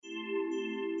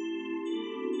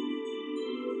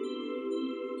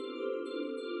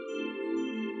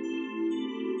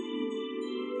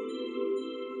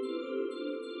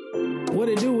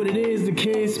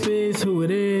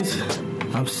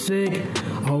I'm sick. I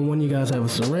hope one of you guys have a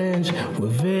syringe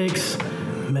with Vicks,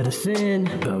 medicine.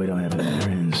 No, we don't have any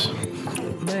syringe.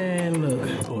 Man, look.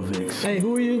 Or Vicks. Hey,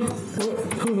 who are you?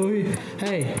 Who are you?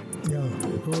 Hey. Yo.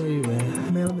 Who are you,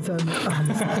 man? Man, let me tell you, I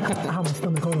have my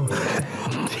stomach. Hold on.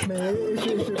 Man, it's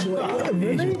your boy.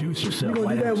 Really? Introduce yourself. You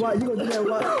gonna do that? Why? You gonna do that?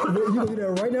 Why? You gonna do that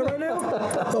right now? Right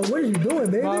now? So what are you doing,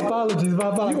 baby? My apologies. You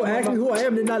gonna ask me who I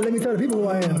am, then not let me tell the people who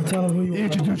I am. Tell them who you are.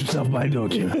 Introduce yourself, why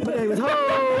don't you? My name is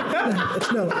Ho.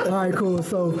 No. All right, cool.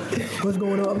 So what's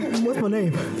going on? What's my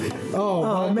name?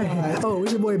 Oh man. God. Oh,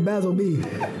 it's your boy Basil B,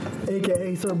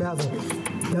 aka Sir Basil.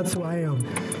 That's who I am.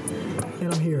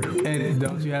 And I'm here. And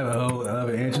don't you have a whole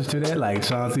other interest to that? Like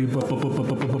Chauncey? Not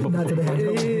today. He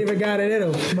ain't even got it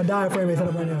in him. My diaphragm is set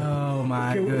up right now. Oh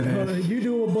my goodness. You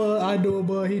do a bug, I do a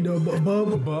bug, he do a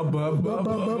bug.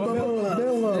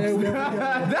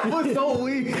 That was so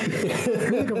weak.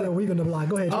 Look at weak on the block.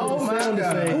 Go ahead. Oh my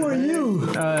God. Who are you?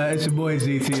 It's your boy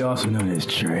GT, also known as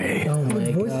Trey. Oh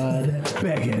my God.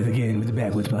 Back at it again with the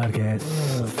Backwoods Podcast.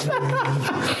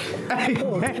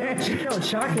 Yo,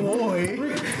 chocolate boy.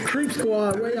 Creep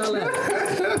Squad, where y'all at?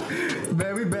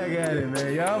 Man, we back at it,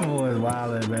 man. Y'all boys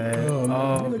wildin',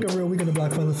 man. We looking real weak on the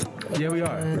block, fellas. Yeah, we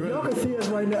are. Y'all can see us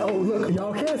right now. Oh, look,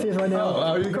 y'all can see us right now.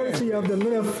 Oh, you can. Courtesy of the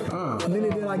Lenny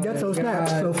De La Ghetto Snap.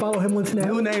 So follow him on Snap.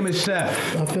 New name is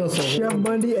Chef. I feel so Chef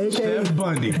Bundy, aka Chef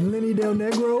Bundy. Lenny Del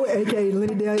Negro, aka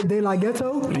Lenny De La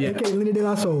Ghetto, Yeah. aka Lenny De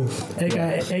La Soul.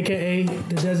 AKA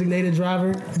the designated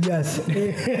driver. Yes.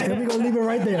 And we're gonna leave it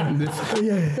right there.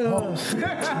 Yeah.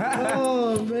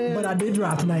 Oh man. But I did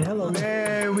drive tonight. Hello.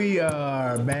 Man, we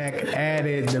are back at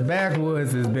it. The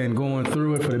Backwoods has been going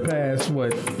through it for the past,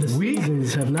 week?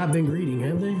 Seasons have not been greeting,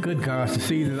 have they? Good gosh, the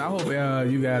seasons. I hope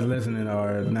you guys listening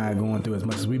are not going through as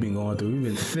much as we've been going through. We've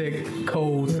been sick,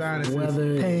 cold, sinuses,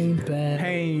 Weather Pain. is bad.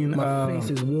 pain, My face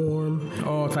is warm.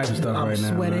 all types of stuff I'm right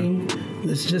now. sweating.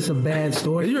 It's just a bad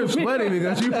story. You're sweating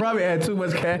because you probably had too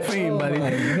much caffeine, buddy. Oh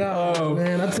my God, Oh.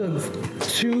 man! I took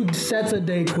 2 sets of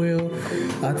Dayquil,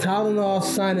 a Tylenol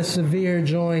sinus severe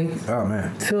joint. Oh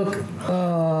man. Took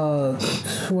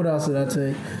what else did I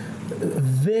take?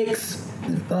 Vicks,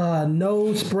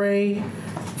 nose spray,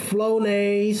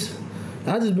 Flonase.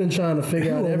 I just been trying to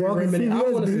figure out You a every walking remedy. I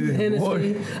CVS, want some dude.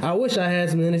 Hennessy. I wish I had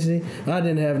some Hennessy. I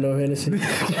didn't have no Hennessy.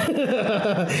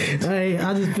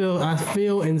 I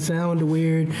feel and sound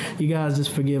weird. You guys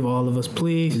just forgive all of us,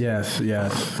 please. Yes.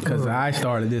 Because I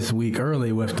started this week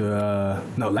early with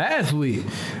last week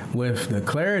with the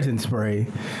Claritin spray,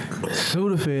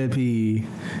 Sudafed PE,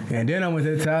 and then I went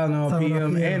to the Tylenol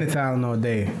PM and the Tylenol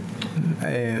Day.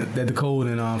 And that the cold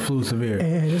and flu severe.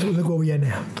 And just look where we at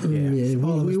now. Yeah,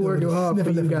 we working hard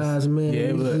for you guys, man.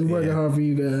 Yeah, we working hard for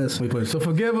you guys. So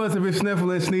forgive us if we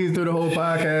sniffle and sneeze through the whole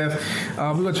podcast.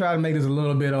 We're going to try to make this a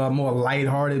little bit more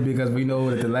lighthearted because we know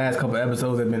that the last couple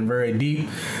episodes have been very deep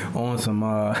on some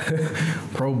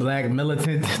pro-black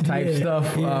militant type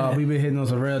stuff. Yeah. We've been hitting on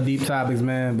some real deep topics,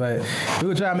 man. But we're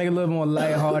going to try to make it a little more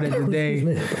lighthearted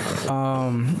today.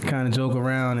 Kind of joke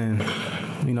around and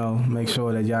make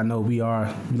sure that y'all know we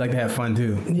like to have fun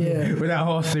too. Yeah. We're not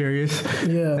all serious.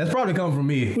 Yeah. That's probably coming from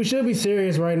me. We should be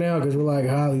serious right now because we're like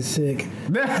highly sick.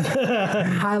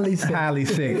 Highly sick. Highly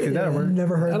sick. Is that a word?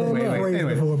 Never heard I don't that know. phrase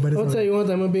Anyway. before, but I'll it's tell you one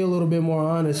thing. I'm gonna be a little bit more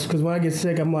honest because when I get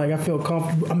sick, I'm like I feel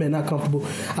comfortable. I mean, not comfortable.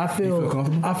 I feel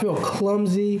comfortable? I feel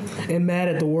clumsy and mad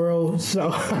at the world. So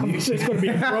I'm just gonna be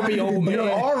a grumpy old man. You're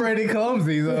already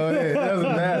clumsy, so it doesn't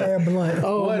matter. Air blunt.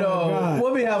 Oh my God.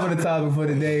 What we have on the topic for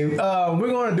today?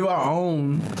 We're going to do our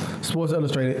own Sports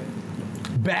Illustrated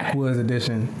Backwoods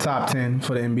edition top 10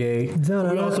 for the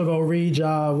NBA. We also gonna read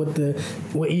y'all what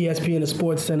ESPN and the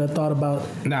Sports Center thought about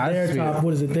their that's top. sweet.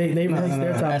 What is it? They released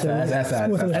their top 10. That's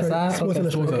Sports Illustrated. SI? Sports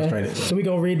Okay. Illustrated. So we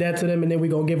gonna read that to them, and then we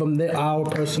gonna give them our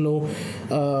personal.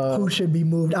 Who should be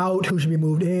moved out? Who should be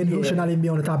moved in? Who should not even be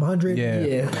on the top 100?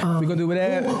 Yeah. We're going to do with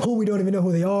that. Who we don't even know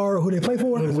who they are or who they play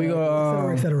for? We go,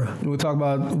 et cetera. We'll talk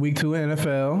about week 2 in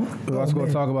NFL. We're also going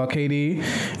to talk about KD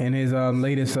and his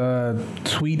latest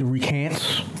tweet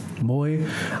recants. Boy.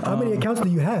 How many accounts do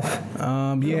you have?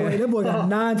 Yeah. That boy got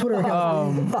 9 Twitter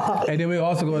accounts. And then we're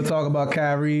also going to talk about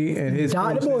Kyrie and his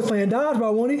That boy was playing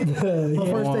dodgeball, wasn't he?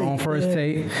 on first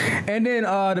take. And then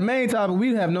the main topic,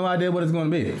 we have no idea what it's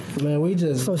going to be. Man, we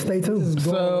just So stay tuned.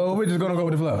 So we're just going to go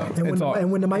with the flow and talk.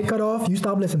 And when the mic cut off, you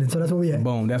stop listening. So that's where we at.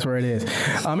 Boom, that's where it is.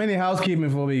 Any housekeeping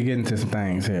before we get into some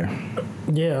things here?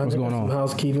 what's going on? Some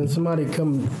housekeeping. Somebody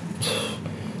come.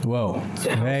 Whoa.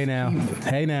 Hey now.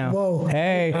 Hey now. Whoa.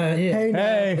 Hey. Yeah. Hey, now,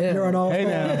 Hey. you're an all-star. Hey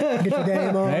now. Get your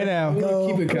game on. Hey now. Go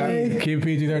Keep it play. calm. Keep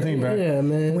PG-13, bro. Yeah,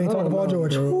 man. We ain't I talking don't about know,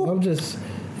 George. bro. I'm just.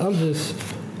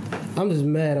 I'm just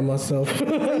mad at myself.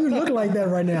 Why you look like that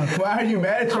right now? Why are you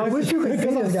mad at I yourself? wish you could see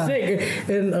Because I'm this guy. sick,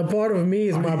 and a part of me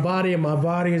is my body, and my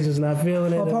body is just not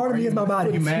feeling it. A part of me is my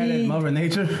body. You mad at Mother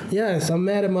Nature? Yes, I'm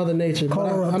mad at Mother Nature. But Call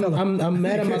her up, tell her. I'm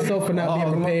mad at myself for not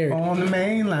being prepared. On the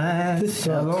main line. This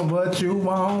Tell sucks. them what you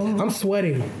want. I'm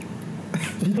sweating.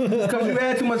 Because you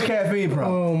had too much caffeine, bro.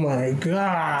 Oh my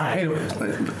god.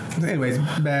 Anyways,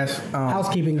 Bash.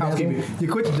 Housekeeping, Housekeeping. You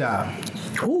quit your job.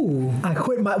 Ooh. I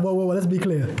quit my. Whoa, let's be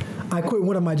clear. I quit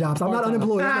one of my jobs. I'm not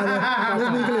unemployed.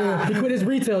 Let's be clear. He quit his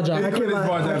retail job. I quit my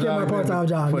part-time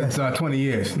job. For Yes. 20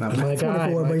 years. No, My guy,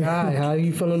 24, but- how are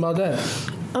you feeling about that?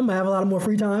 I'm gonna have a lot of more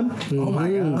free time. Oh my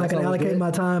God. I can Sounds allocate good.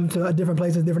 my time to different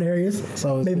places, different areas.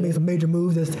 Sounds Maybe good. make some major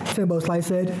moves, as Timbo Slice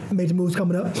said. Major moves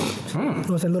coming up. You know what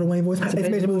I'm saying? Little Wayne voice. It's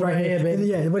major moves right here, baby.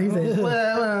 Yeah, what he said.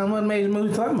 Well, what major movie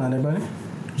you talking about there, buddy?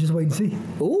 Just wait and see.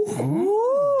 Ooh.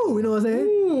 Ooh, you know what I'm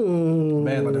saying?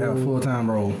 Man, about to have a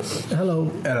full-time role Hello.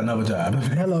 at another job.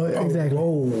 Hello, exactly.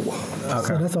 Okay.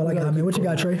 So that's all I got, man. What you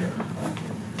got, Trey?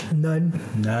 None.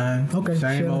 None. Okay.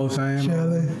 Same old, same old.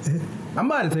 Chilling. I'm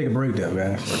about to take a break, though,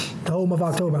 guys. The whole month of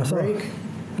October, I saw. Break.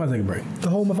 I'm about to take a break. The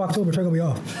whole month of October, Trey gonna be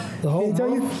off. The whole Did he tell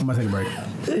you? I'm about to take a break.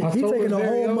 He October's taking the very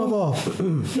whole own. month off.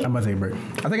 I'm about to take a break.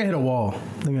 I think I hit a wall.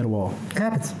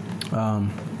 Happens.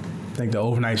 I think the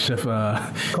overnight shift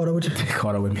Caught up with you.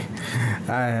 caught up with me.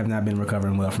 I have not been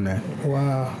recovering well from that.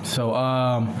 Wow. So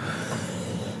I'm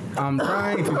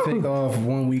trying to take off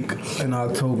 1 week in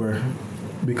October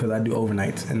because I do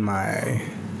overnights on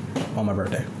my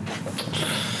birthday.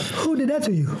 Who did that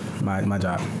to you? My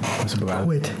job. My supervisor.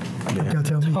 Quit. Yeah. You gotta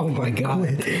tell me. Oh my god.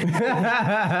 Quit.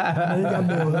 I know you got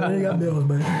bills. I know you got bills,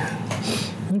 man.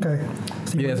 Okay.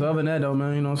 Yeah, so other than that though,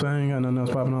 man, you know what I'm saying? Got nothing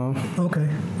else popping off. Okay.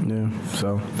 Yeah.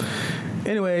 So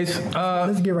anyways,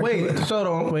 Let's get right to wait, it. hold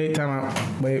on, wait, time out.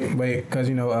 Wait, because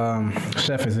you know,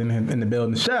 Chef is in the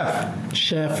building. Chef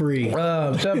Chefry.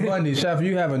 Chef Bundy, Chef,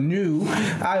 you have a new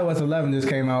iOS 11 just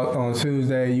came out on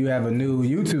Tuesday. You have a new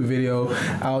YouTube video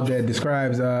out that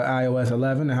describes iOS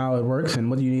 11 and how it works and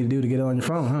what you need to do to get it on your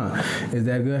phone, huh? Is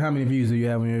that good? How many views do you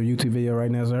have on your YouTube video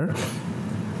right now, sir?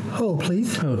 Hold,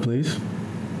 please. Hold, please.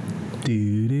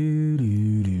 Do, do,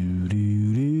 do, do,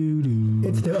 do, do, do.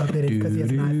 It's still updated because he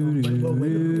has an iPhone. But we'll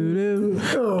wait.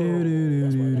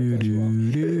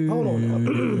 Hold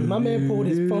on. My man pulled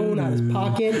his phone out of his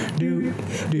pocket.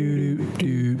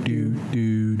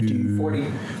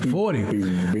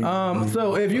 40.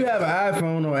 So if you have an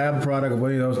iPhone or Apple product or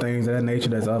one of those things of that nature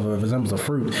that's of a resembles a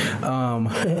fruit,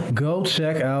 go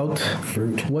check out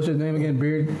fruit. What's his name again?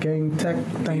 Beard Gang Tech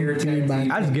thing. Beard Tech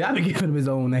TV. I've been giving him his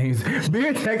own names.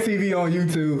 Beard Tech TV on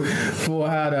YouTube for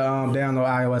how to download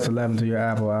iOS 11 to your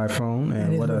Apple iPhone and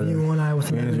And his what review on iOS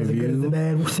and 11 his is the good, is the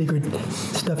review. bad, secret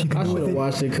stuff you can I do should with have it.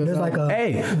 watched it because There's like a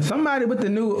Hey, somebody with the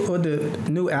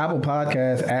new Apple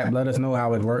Podcast app, let us know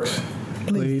how it works,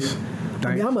 please. I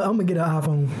Thanks. mean, I'm gonna get an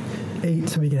iPhone 8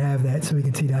 so we can have that, so we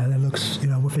can see how that looks. You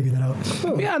know, we'll figure that out.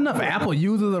 We got enough Apple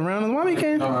users around us. Why we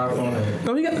can't? No, iPhone.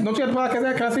 Don't you got the podcast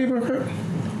app? Can I see it real quick?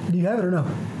 Do you have it or no?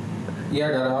 Yeah,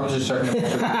 I got it. I was just checking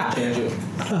if I should change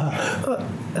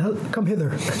it. Come hither.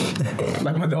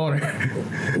 Like my daughter.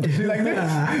 She like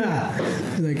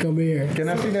this? He's like, come here. Can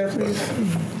I see that, please?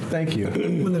 Thank you.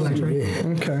 What look like, Trey?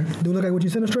 Okay. Do it look like what you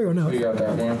sent us, Trey, or no? You got that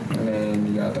one, and then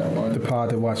you got that The one. pod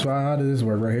to watch. So how does this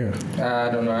work right here?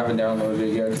 I don't know. I haven't downloaded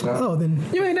it yet. Oh, then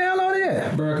You ain't downloaded it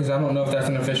yet. Bro, because I don't know if that's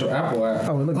an official Apple app.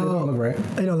 Oh, it don't look right.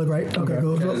 it don't look right. Okay,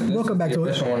 cool. Because this We'll come is back the to it.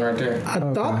 official one right there. I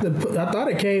thought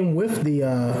it came with the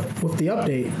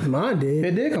update. Mine did.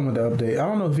 It did come with the update. I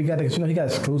don't know if he got it. 'Cause you know he got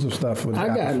exclusive stuff with. I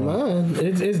the got Apple phone. mine.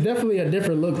 It's definitely a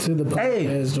different look to the Hey,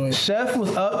 podcast joint. Chef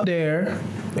was up there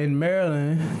in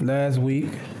Maryland last week.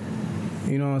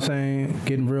 You know what I'm saying?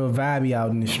 Getting real vibey out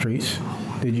in the streets.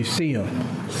 Did you see him?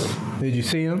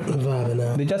 Vibing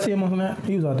out. Did y'all see him on that?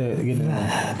 He was out there getting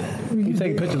it. He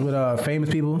taking pictures with famous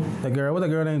people. What's that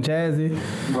girl named Jazzy?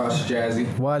 Watch Jazzy.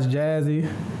 Watch Jazzy.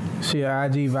 She an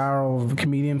IG viral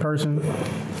comedian person.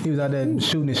 He was out there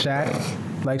shooting his shot.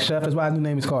 Like Chef, that's why his new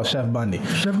name is called Chef Bundy.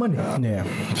 Chef Monday. Yeah.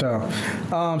 So,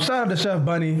 shout out to Chef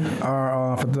Bunny,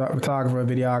 our photographer,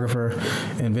 videographer,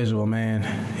 and visual man.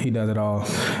 He does it all.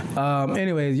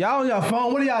 Anyways, y'all on your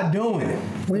phone, what are y'all doing?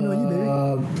 Waiting on you,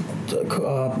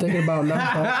 baby. Thinking about not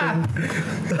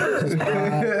talking.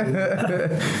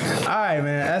 All right,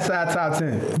 man. That's our top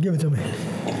 10. Give it to me.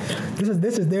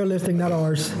 This is their listing, not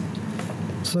ours.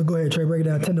 So go ahead, Trey. Break it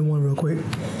down 10 to 1 real quick.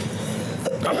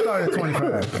 I'm starting at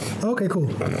 25. Okay, cool.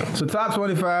 So top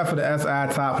 25 for the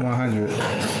SI Top 100.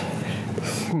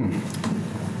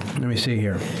 Let me see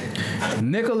here.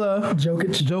 Nikola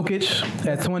Jokic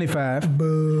at 25.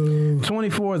 Boo.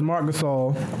 24 is Marc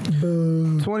Gasol.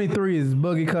 Boo. 23 is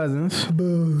Boogie Cousins.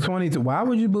 Boo. 22. Why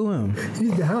would you boo him?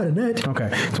 He's behind the net. Okay.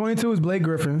 22 is Blake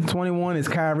Griffin. 21 is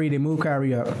Kyrie. They moved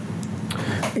Kyrie up.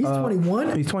 He's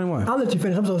 21? He's 21. I'll let you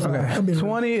finish. I'm so sorry. Okay. I'm being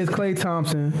 20 is Klay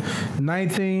Thompson.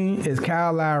 19 is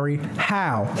Kyle Lowry.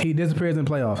 How? He disappears in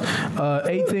playoffs.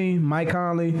 18, Mike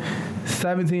Conley.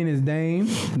 17 is Dame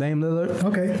Lillard.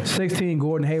 Okay. 16,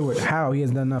 Gordon Hayward. How? He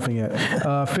has done nothing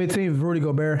yet. 15 is Rudy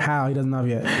Gobert. How? He doesn't have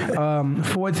yet.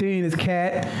 14 is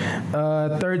Cat.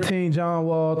 13, John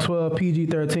Wall. 12,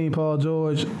 PG-13, Paul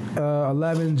George.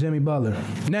 11, Jimmy Butler.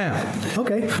 Now,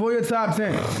 Okay. for your top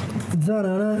 10.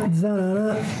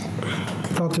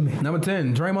 Talk to me. Number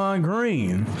 10, Draymond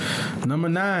Green. Number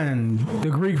 9, the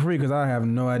Greek Freak, because I have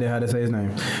no idea how to say his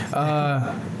name.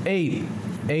 8,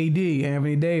 AD,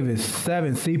 Anthony Davis.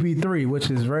 7, CP3, which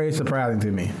is very surprising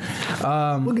to me.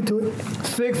 We'll get to it.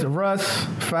 6, Russ.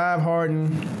 5, Harden.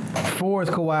 4 is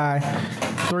Kawhi.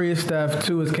 3 is Steph.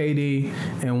 2 is KD.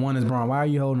 And 1 is Bron. Why are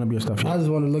you holding up your stuff I here? just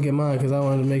wanted to look at mine because I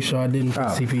wanted to make sure I didn't put Oh.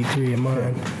 CP3 in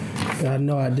mine. I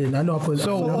know I didn't. I know I put.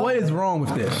 So what is wrong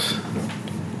with this?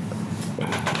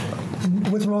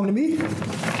 What's wrong to me?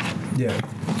 Yeah.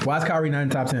 Why is Kyrie not in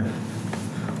the top 10?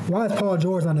 Why is Paul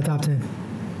George not in the top 10?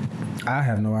 I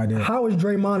have no idea. How is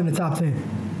Draymond in the top 10?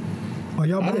 Are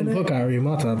y'all I putting didn't that? put Kyrie in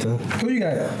my top 10. Who you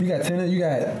got? You got 10? You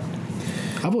got...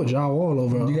 I put John Wall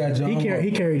over. You got John Wall.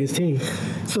 He carried his team.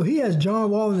 So he has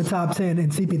John Wall in the top 10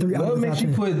 and CP3 out What of the top makes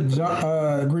you 10.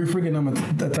 put Greek Freak in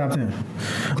the top 10?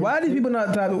 Why are these people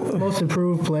not top? Most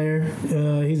improved player.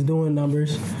 He's doing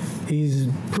numbers. He's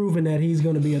proven that he's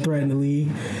going to be a threat in the league.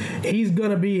 He's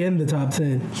going to be in the top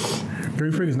 10.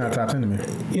 Greek Freak is not top 10 to me.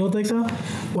 You don't think so?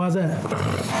 Why is that?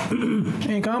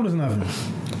 He ain't accomplished nothing.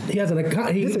 He has This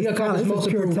he is accomplished talent. This most is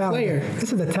pure improved talent. player.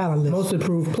 This is a talent list. Most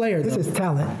improved player. This though. is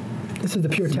talent. This is the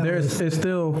pure talent list. It's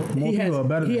still more he people are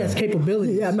better he than has him.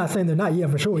 capabilities. Yeah, I'm not saying they're not. Yeah,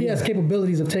 for sure. He yeah. has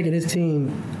capabilities of taking his team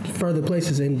further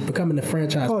places and becoming the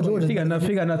franchise Paul player. George is He got enough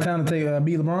talent to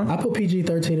beat LeBron. I put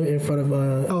PG-13 in front of.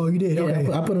 Oh, you did? Yeah,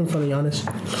 Okay. I put him in front of Giannis.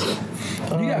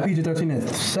 You got PG-13 at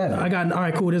 7. I got all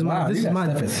right. Cool. This is Wow, my. This you is got my.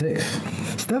 Steph at 6.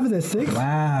 Steph is at 6.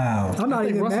 Wow. I'm not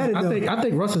even Russ, mad at them. I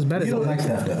think Russ is better. You don't than like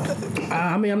Steph though.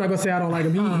 I mean, I'm not gonna say I don't like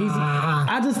him.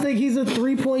 I just think he's a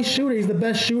 3-point shooter. He's the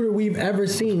best shooter we've ever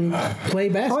seen play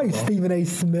Oh, basketball. you Stephen A.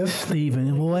 Smith.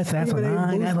 Steven, boy, that's Stephen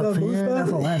A.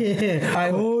 Booster.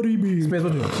 Yeah. Spence,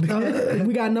 what you?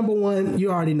 We got number 1.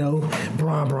 You already know,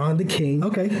 Bron the King.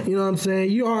 Okay. You know what I'm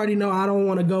saying? You already know. I don't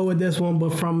want to go with this one,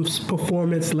 but from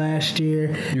performance last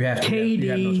year, You have to. KD You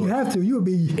have no You choice. have to. You would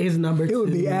be. is number 2. It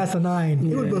would be asinine.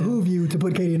 It would Yeah. behoove you to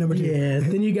put KD at number 2. Yeah.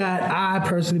 Then you got. I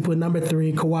personally put number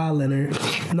 3, Kawhi Leonard.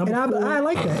 Number And 4. I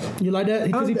like that. You like that?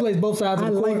 Because he plays both sides of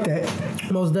I the court. like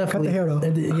that. Most definitely. Cut the hair, though.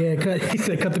 Yeah, he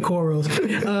said cut the cornrows.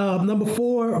 Number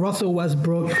 4, Russell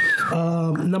Westbrook.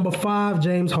 Number 5,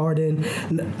 James Harden.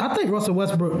 I think Russell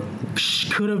Westbrook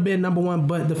could have been number 1,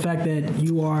 but the fact that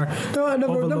you are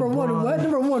Number over 1, LeBron- what?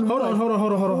 Number 1, Hold on.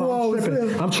 Whoa,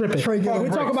 I'm tripping. Trey Young We're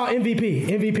talking about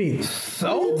MVP.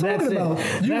 So? What are you That's talking it. about?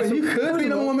 That's You it. could be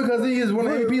number 1 because he is one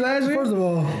of MVP last year. First of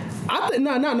all, I think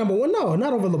not number 1. No,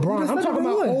 not over LeBron. just I'm said talking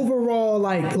number about 1. overall.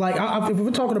 If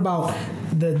we're talking about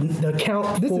the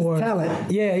count This is for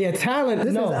talent. Yeah, talent.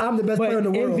 This no, is I'm the best but player in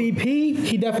the world. MVP,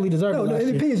 he definitely deserved no, it. last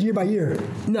MVP year. is year by year.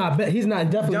 Nah, but he's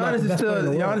not definitely not Giannis the is best player in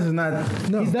the still. world. Giannis is not.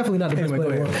 No. He's definitely not the best Anyway,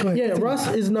 player in the go world. ahead. Yeah, Continue. Russ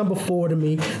is number 4 to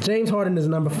me. James Harden is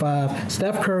number 5.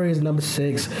 Steph Curry is number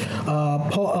 6.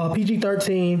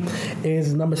 PG-13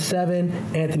 is number 7.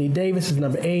 Anthony Davis is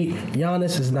number 8.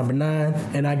 Giannis is number 9.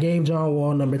 And I gave John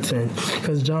Wall number 10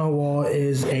 because John Wall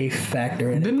is a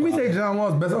factor in it. Didn't we say John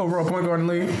Wall's best overall point guard in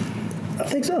the league? I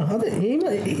think so. I think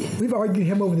We've argued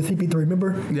him over the CP3,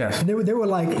 remember? Yes. And they were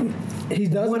like he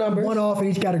does numbers. one off in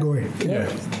each category. Yeah.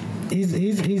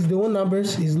 He's doing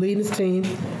numbers. He's leading his team.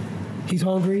 He's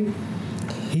hungry.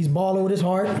 He's balling with his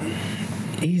heart.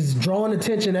 He's drawing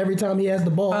attention every time he has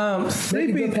the ball.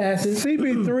 Making good passes.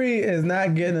 CP3 is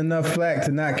not getting enough flack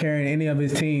to not carrying any of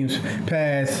his teams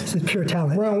past. This is pure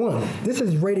talent. Round 1. This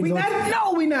is ratings. We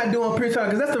not doing pure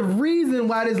talent because that's the reason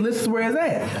why this list is where it's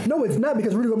at. No, it's not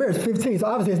because Rudy Gobert is 15, so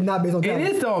obviously it's not based on talent.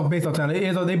 It is all based on talent. It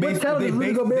is. They talent does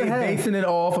Rudy Gobert have? basing it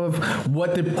off of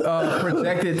what the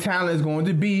projected talent is going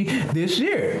to be this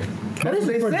year. That's This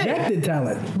what is they say. projected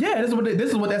talent. Yeah, this is what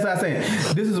that's what I'm saying.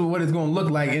 This is what it's going to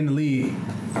look like in the league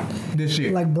this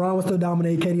year. Like Braun will still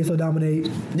dominate, KD will still dominate.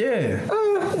 Yeah,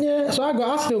 Yeah, so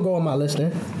I still go on my list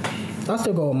then. I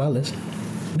still go on my list.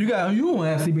 you won't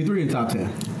have CP3 in top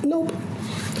 10. Nope.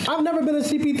 I've never been a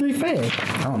CP3 fan.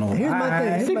 I don't know. Here's my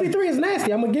thing. CP3 is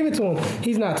nasty. I'm gonna give it to him.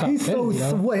 He's not top 10. He's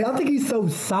so wait. I think he's so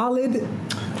solid.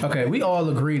 Okay, we all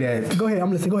agree that. Go ahead.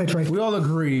 I'm listening. Go ahead, Trey. We all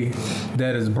agree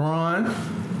that it's Bron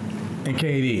and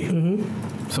KD.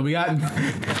 Mm-hmm. So we got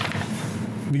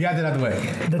that out the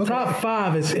way. The top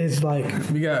 5 is like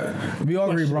We all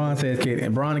agree Bron says KD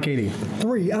and Bron and KD.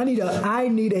 3. I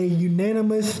need a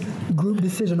unanimous group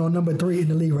decision on number 3 in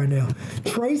the league right now.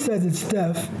 Trey says it's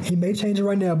Steph. He may change it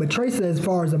right now, but Trey says as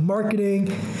far as the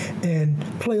marketing and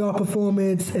playoff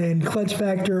performance and clutch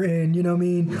factor and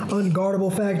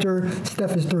unguardable factor,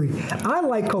 Steph is 3. I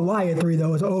like Kawhi at 3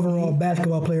 though as an overall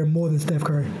basketball player more than Steph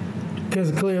Curry. because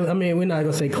clearly, I mean, we're not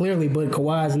gonna say clearly, but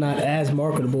Kawhi's not as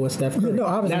marketable as Steph Curry. Yeah, no,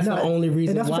 obviously that's not. the only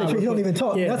reason. And that's why why he don't even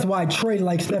talk. Yeah. That's why Trey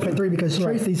likes Steph at 3 because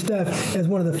Trey sees Steph as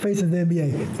one of the faces of the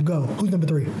NBA. Go. Who's number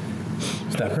 3?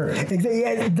 Steph Curry. Exactly.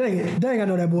 Yeah, dang, I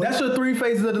know that boy. That's your three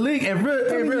faces of the league, and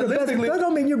realistically, that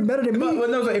don't mean you're better than me. But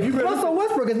no, if you Russell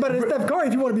Westbrook is better than Steph Curry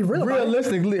if you want to be real.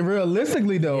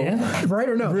 realistically though, Right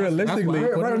or no? realistically,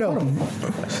 Right or no?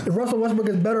 If Russell Westbrook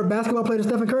is better basketball player than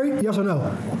Stephen Curry, yes or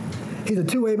no? He's a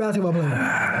two-way basketball player.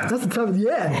 That's a tough.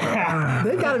 Yeah,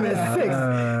 they got him at 6.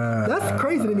 That's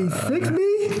crazy to me.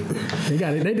 6B? They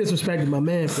got it. They disrespected my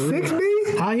man for real.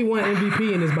 6B? How he won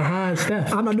MVP and is behind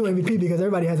Steph? I'm not doing MVP because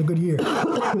everybody has a good year.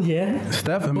 Yeah,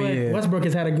 Steph. I but mean, yeah. Westbrook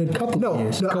has had a good couple of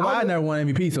years. Kawhi never won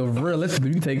MVP, so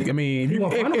realistically, you take. I mean, He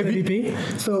won Finals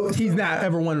MVP. So he's not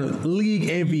ever won a league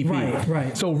MVP.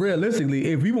 Right. So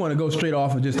realistically, if we want to go straight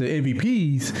off of just the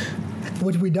MVPs,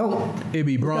 which we don't. it'd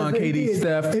be Bron, Because KD,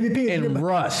 Steph, MVP is and your-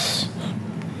 Russ.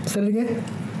 Say it again.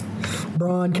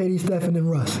 Bron, KD, Steph, and then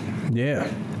Russ.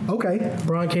 Yeah. Okay,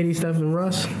 Bron, KD, Steph, and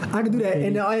Russ. I can do that,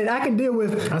 and I can deal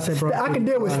with. I said Bron, I can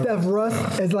deal with KD. Steph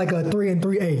Russ as like a 3 and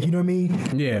 3A. You know what I mean?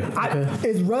 Yeah.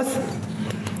 Is Russ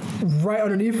right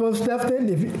underneath of Steph then?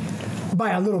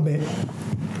 By a little bit,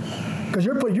 because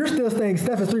you're still saying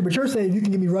Steph is 3, but you're saying you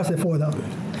can give me Russ at 4 though.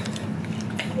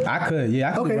 I could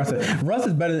do Russ. Russ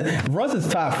is better than Russ is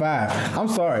top 5. I'm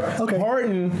sorry. Okay.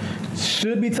 Harden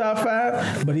should be top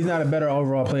 5, but he's not a better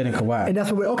overall player than Kawhi. And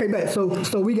that's what bet.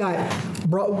 So we got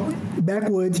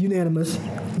backwoods unanimous.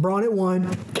 Bron at 1,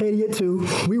 KD at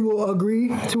 2. We will agree.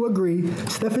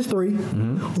 Steph is 3.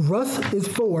 Mm-hmm. Russ is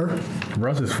 4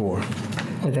 Russ is 4.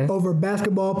 Okay. over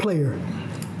basketball player.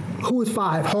 Who is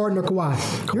 5? Harden or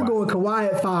Kawhi? You're going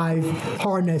Kawhi at 5,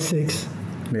 Harden at 6.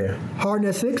 Yeah. Harden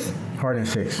at 6? Harden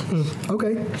 6.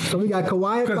 Okay. So we got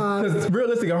Kawhi at 5. Because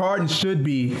realistically, Harden should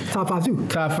be Top 5 too.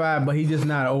 top 5, but he's just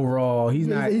not overall. He's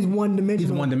not. He's one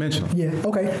dimensional. He's one dimensional. Yeah.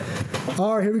 Okay.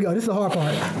 All right. Here we go. This is the hard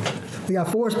part. We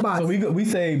got 4 spots. So we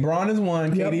say Bron is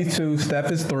 1, Yep. KD 2,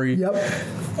 Steph is 3. Yep.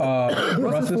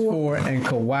 Russ is 4, and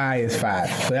Kawhi is 5.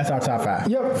 So that's our top 5.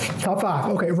 Yep. Top 5.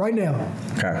 Okay. Right now,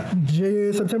 Okay.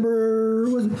 September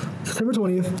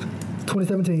 20th.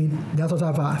 2017. That's our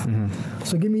top 5. Mm-hmm.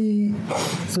 So give me.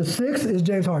 So 6 is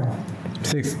James Harden.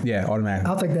 6, yeah, automatic.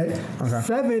 I'll take that. Okay.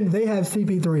 7, they have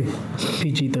CP3.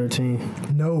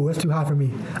 PG-13. No, that's too high for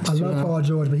me. I love Paul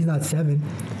George, but he's not 7.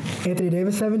 Anthony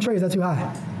Davis 7. Trey, is that too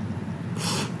high?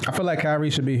 I feel like Kyrie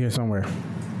should be here somewhere.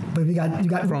 But you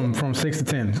got From 6 to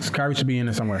 10. Kyrie should be in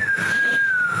there somewhere.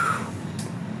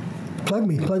 plug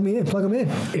me in, plug him in.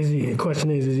 Is he? The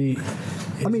question is he?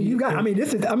 I mean, you got. I mean,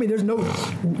 there's no.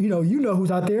 You know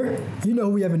who's out there. You know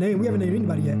who we haven't named. We haven't named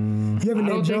anybody yet. You haven't I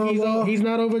don't named think John Wall. he's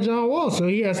not over John Wall, so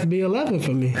he has to be 11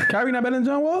 for me. Kyrie not better than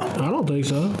John Wall? I don't think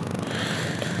so.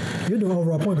 You're doing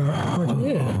overall point guard, aren't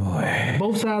you? Yeah.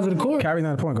 Both sides of the court. Kyrie's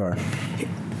not a point guard.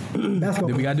 Basketball.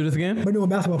 Did we gotta do this again? We're doing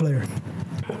basketball player.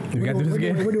 We gotta do this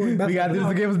again? we're doing We gotta do this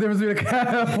again. What's the difference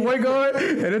between a point guard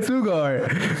and a 2 guard?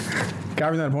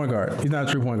 Kyrie's not a point guard. He's not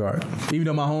a true point guard. Even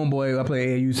though my homeboy I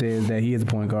play AAU says that he is a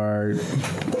point guard,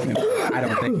 I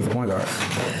don't think he's a point guard.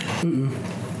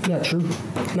 Not true.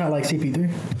 Not like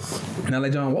CP3. Not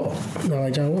like John Wall. Not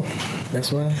like John Wall.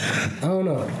 That's why. I don't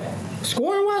know.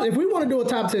 Scoring wise, if we want to do a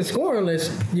top 10 scoring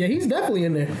list, yeah, he's definitely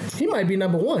in there. He might be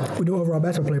number 1. We're doing overall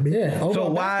basketball player. Yeah. So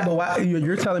overall basketball. why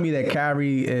you're telling me that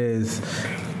Kyrie is?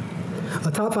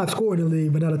 A top 5 scorer in the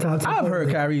league, but not a top 10. I've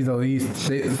heard Kyrie's though.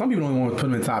 Some people don't want to put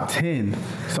him in top 10.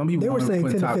 Some people They were want saying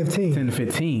to put 10 to top 15. 10 to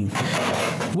 15.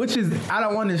 Which is I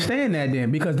don't understand that then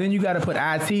because then you got to put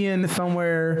IT in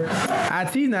somewhere.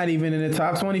 IT's not even in the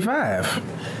top 25.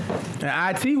 And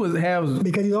IT has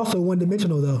because he's also one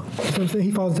dimensional though. You know what I'm saying?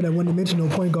 He falls into that one dimensional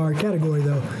point guard category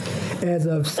though. As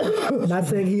of not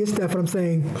saying he is Steph, but I'm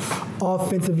saying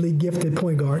offensively gifted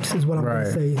point guards is what I'm going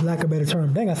to say. Lack of a better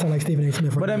term. Dang, I sound like Stephen A.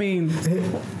 Smith. But now. I mean,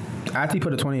 IT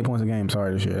put up 28 points a game.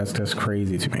 Sorry, this year. That's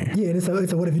crazy to me. Yeah, and it's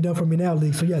a what have you done for me now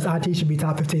league. So yes, IT should be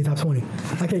top 15, top 20.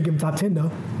 I can't give him top 10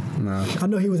 though. No. I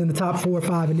know he was in the top 4 or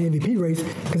 5 in the MVP race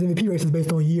because MVP race is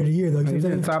based on year to year, though. You see He's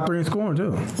what I'm in saying? top 3 in scoring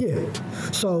too.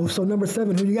 Yeah. So number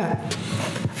 7, who you got?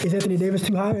 Is Anthony Davis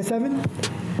too high at 7?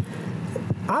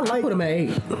 I like. Put him at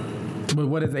 8. But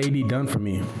what has AD done for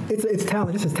me? It's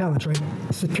talent. This is talent, Trey.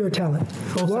 This is pure talent.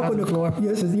 Both sides of the floor. Yeah,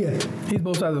 this is He's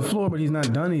both sides of the floor, but he's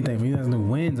not done anything. He has no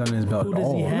wins under his belt Who at does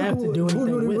all. he have to do anything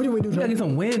What do with? we do, He gotta Trey? get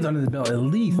some wins under his belt at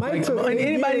least. Mike took 8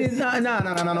 anybody years. is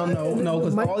no,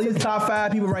 because Mike all these took- top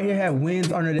 5 people right here have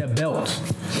wins under their belts.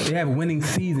 They have winning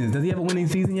seasons. Does he have a winning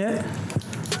season yet?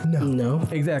 No.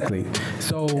 Exactly.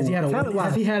 So Has he had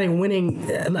a winning?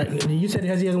 Like you said,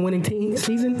 has he had a winning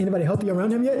season? Anybody healthy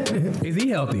around him yet? is he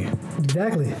healthy?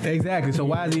 Exactly. Exactly. So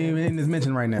why is he even in this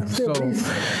mention right now? Still So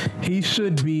beast. he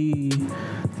should be,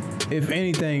 if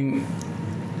anything,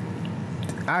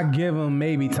 I give him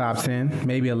maybe top 10,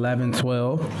 maybe 11,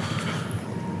 12.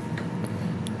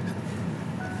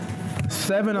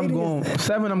 7, I'm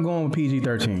going with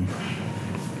PG-13.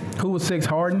 Who was 6?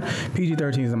 Harden.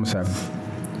 PG-13 is number 7.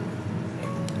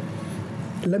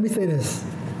 Let me say this.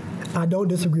 I don't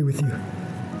disagree with you.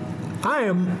 I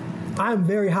am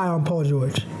very high on Paul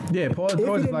George. Yeah, Paul If he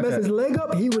George is didn't like mess his that. leg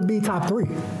up, he would be top 3.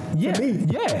 Yeah, To me.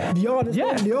 yeah. Do y'all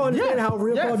understand? Yes, Do y'all understand yes, how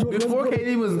real yes. Paul George before was?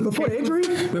 KD was Before the injury?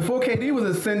 Before KD was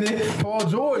ascending, Paul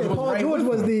George was Paul right George with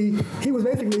was him. he was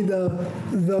basically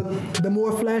the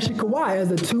more flashy Kawhi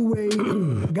as a two-way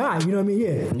guy. You know what I mean?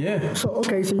 Yeah. Yeah. So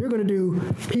okay, so you're gonna do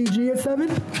PG at 7,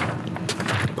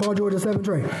 Paul George at 7,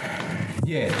 Trey.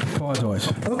 Yeah, Paul George.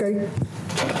 Okay.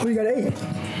 Who you got at 8?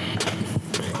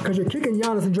 Because you're kicking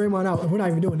Giannis and Draymond out. We're not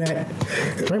even doing that.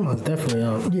 Draymond's definitely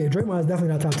out. Yeah, Draymond is definitely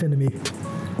not top 10 to me.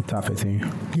 Top 15.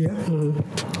 Yeah. Mm-hmm.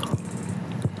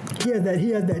 He has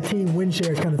that team win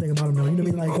shares kind of thing about him, though. You know what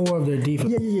I mean? Like, Core of their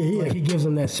defense. Yeah. Like he gives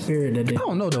them that spirit that they. I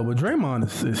don't know though, but Draymond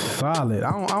is solid.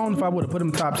 I don't know if I would have put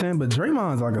him top 10, but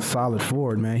Draymond's like a solid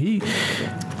forward, man.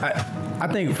 I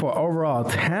think for overall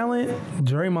talent,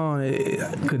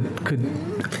 Draymond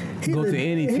could go to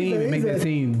any team and make that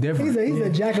team different. He's a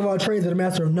jack of all trades and a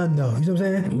master of none, though. You know what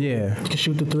I'm saying? Yeah, Can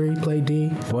shoot the 3, play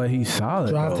D, but he's solid.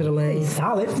 drive to the lane. He's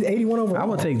solid. He's 81 overall. I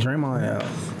would take Draymond out.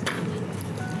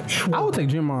 I would take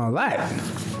Draymond a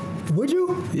lot. Would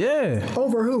you? Yeah.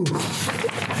 Over who?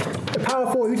 The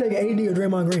power forward, you taking AD or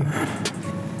Draymond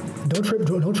Green? Don't trip.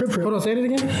 Hold on, say it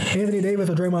again. Anthony Davis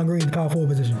or Draymond Green, the power forward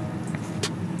position.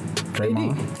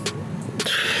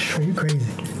 Draymond. Are you crazy?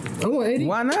 I want 80.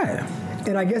 Why not?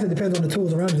 And I guess it depends on the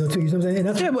tools around you, though, too. You know what I'm saying? And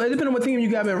that's Yeah, but it depends on what team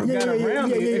you got around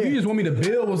me. If you just want me to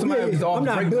build with somebody who's all I'm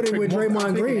not building with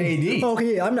Draymond Green. AD.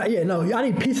 Okay, yeah, I'm not. Yeah, no, I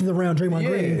need pieces around Draymond Yeah.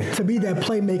 Green to be that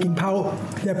playmaking power,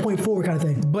 that point forward kind of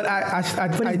thing. But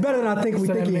But he's better than I think we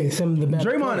So think that he makes is, him the best.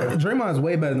 Draymond's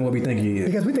way better than what we think he is.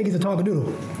 because we think he's a talking doodle.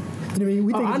 You know what I mean?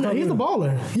 We think I know he's a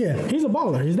baller. Yeah. He's a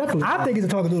baller. He's definitely. I think he's a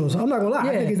talking doodle. So I'm not gonna lie. I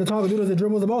Yeah. think he's a talking doodle that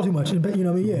dribbles the ball too much. You know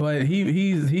what I mean? Yeah. But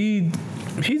he's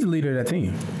the leader of that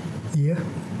team. Yeah.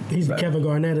 He's the Kevin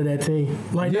Garnett of that team.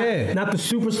 Like, Yeah. not the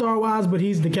superstar wise, but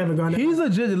he's the Kevin Garnett. He's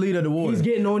legit the leader of the Warriors. He's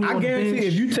getting on you I on the guarantee bench.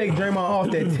 if you take Draymond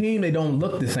off that team, they don't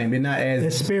look the same. They're not His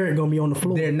as spirit gonna be on the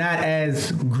floor.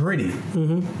 gritty.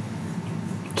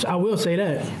 So I will say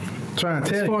that. Trying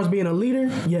to As tell far you. as being a leader,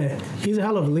 yeah, he's a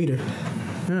hell of a leader.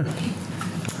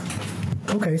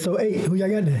 Okay, so 8. Who y'all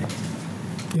got there?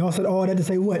 Y'all said all that to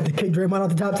say what? To kick Draymond out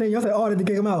the top 10? Y'all said all that to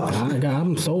kick him out.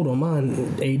 I'm sold on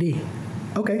mine. AD.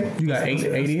 Okay. You got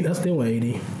 80? That's still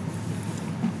 80.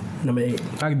 Number 8.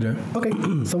 I can do it. Okay.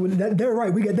 So they're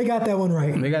right. They got that one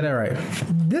right. They got that right.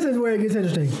 This is where it gets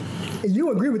interesting.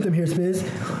 You agree with them here, Spiz.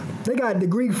 They got the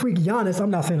Greek freak Giannis.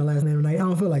 I'm not saying the last name tonight. I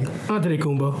don't feel like it.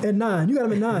 Antetokounmpo. At 9. You got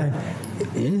him at 9.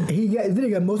 Yeah. He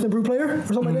got most improved player or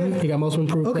something like that? He got most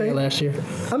improved Okay. player last year.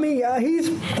 I mean, he's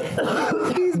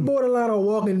borderline on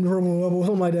walking room or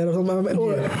something like that, or something.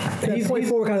 Or that He's- point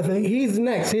forward kind of thing. He's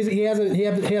next. He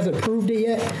hasn't proved it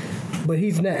yet, but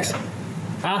he's next.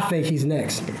 I think he's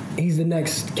next. He's the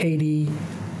next KD.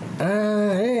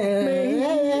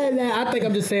 I think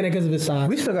I'm just saying it because of his size.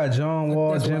 We still got John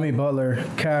Wall, That's Jimmy Butler,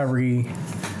 Kyrie,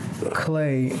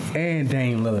 Clay, and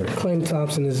Dame Lillard. Klay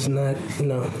Thompson is not.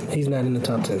 No, he's not in the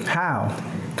top 10. How?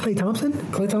 Klay Thompson?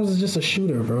 Klay Thompson is just a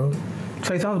shooter, bro.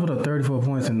 Klay Thompson put up 34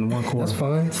 points in one quarter. That's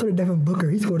fine. So did Devin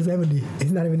Booker. He scored 70.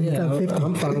 He's not even in the Yeah, top 50.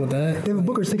 I'm fine with that. Devin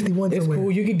Booker 61 It's somewhere.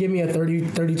 cool. You could give me a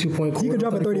 32 point quarter. You could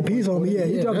drop a 30 piece on me. Yeah,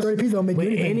 you drop a 30 piece on me. But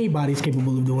Anything. anybody's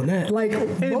capable of doing that. Like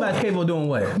Anybody's capable of doing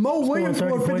what? Mo Williams 30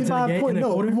 scored points in a 55 game- points. in a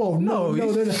No, quarter? whoa, no. No,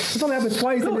 It's only happened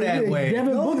twice. Go in the that way.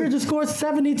 Devin No. Booker just scored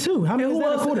 72. How many And is who that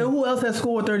a else, quarter? who else has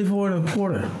scored 34 in a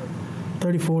quarter?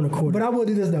 34 and a quarter. But I will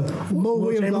do this though. Mo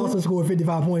Williams Chamberlain? also scored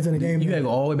 55 points in the game. You gotta go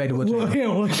all the way back to what Well, yeah,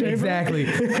 Will Chamberlain. Exactly.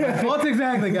 That's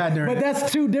exactly, goddamn. But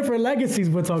that's two different legacies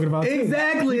we're talking about. too.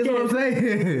 Exactly, that's what I'm saying.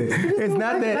 It's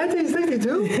not that.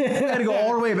 1962. You gotta go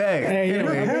all the way back. Hey, you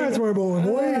know, Anyway. Parents were born,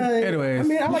 boy. Anyways. I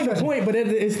mean, I like the point, but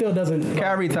it still doesn't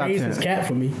Kyrie top raise 10. his cap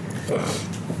for me.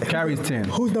 Kyrie's 10.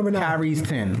 Who's number 9? Kyrie's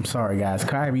 10. I'm sorry, guys.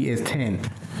 Kyrie is 10.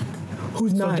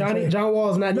 Who's So 9? John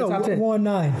Wall is not No, your top 10. we're on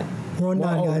 9. We're on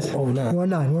 9, guys. oh, 9. We're on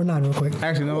 9. We're on 9 real quick.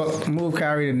 Actually, you know what? Move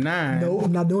Kyrie to 9. Nope,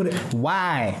 I'm not doing it.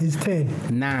 Why? He's 10.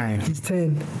 9. He's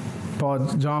 10.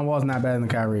 John Wall's not better than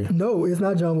Kyrie. No, it's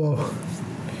not John Wall.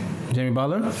 Jimmy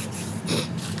Butler?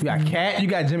 You got Cat. You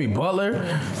got Jimmy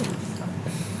Butler.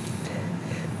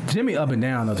 Jimmy up and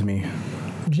down, though, to me.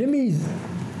 Jimmy's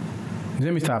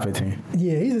Jimmy's top 15.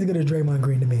 Yeah, he's as good as Draymond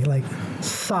Green to me. Like,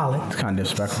 solid. It's kind of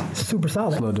disrespectful. Super It's a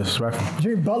solid. little disrespectful.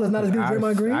 Jimmy Butler's not as good as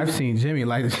Draymond Green. I've seen Jimmy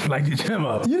light the gym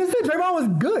up. You didn't say Draymond was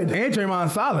good. And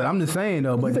Draymond's solid. I'm just saying,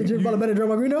 though. You But say Jimmy Butler better than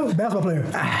Draymond Green, though? Basketball player.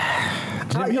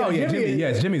 Jimmy.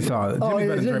 Yes, Jimmy's solid. Oh, Jimmy's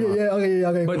yeah, better than Jimmy, Draymond. yeah,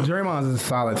 okay. But Draymond's is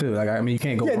solid, too. Like, I mean, you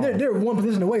can't go Yeah, wrong. they're one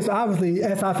position away, so obviously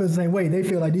SI feels the same way. They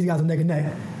feel like these guys are neck and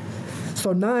neck.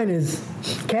 So 9 is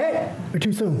Cat or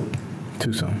too soon?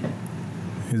 Too soon.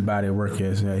 His body of work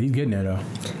is. Yeah, he's getting there, though.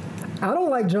 I don't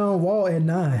like John Wall at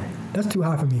 9. That's too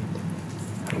high for me.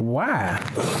 Why?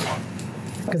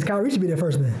 Because Kyrie should be there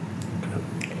first then.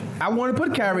 I want to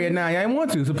put Kyrie at 9. I didn't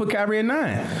want to, so put Kyrie at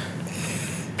 9.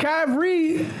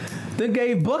 Kyrie then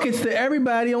gave buckets to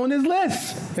everybody on this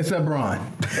list except Bron.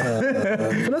 So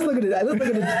let's look at it. Let's look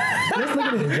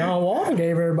at it. John Wall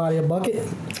gave everybody a bucket.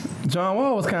 John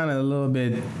Wall was kind of a little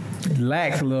bit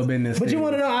lax a little bit in this. But you thing.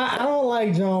 want to know, I don't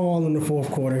like John Wall in the fourth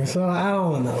quarter, so I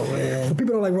don't know, man. But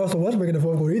people don't like Russell Westbrook in the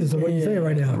fourth quarter either. So what are you saying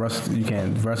right now? Russ, you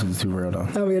can't. Russ is too real though.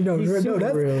 I mean, no, He's no, super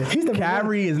that's real. he's number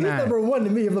Kyrie one. is He's 9. number 1 to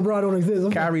me if LeBron don't exist.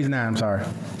 I'm Kyrie's 9. I'm sorry.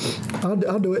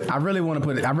 I'll do it. I really want to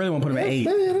put it. I really want to put him at 8.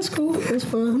 Yeah, that's cool. That's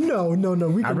fine. No.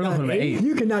 We I really cannot. put him at 8.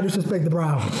 You cannot disrespect the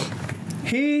Browns.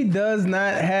 He does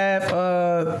not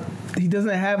have. He doesn't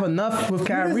have enough with You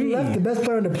Kyrie. just left the best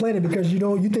player on the planet because you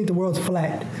think the world's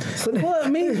flat. So, Well, I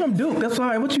mean, he's from Duke. That's all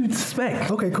right. What you expect?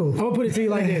 okay, cool. I'm gonna put it to you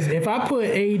like this: if I put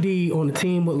AD on the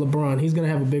team with LeBron, he's gonna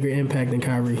have a bigger impact than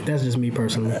Kyrie. That's just me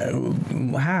personally.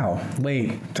 How?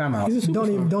 Wait, time out. He's a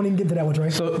superstar. Don't even get to that one, Trey.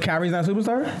 So Kyrie's not a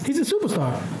superstar? He's a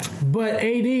superstar. But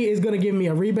AD is gonna give me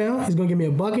a rebound. He's gonna give me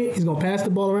a bucket. He's gonna pass the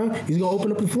ball around. He's gonna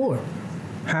open up the floor.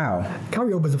 How?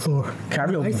 Kyrie opens the floor.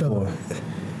 Kyrie opens the floor.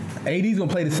 AD's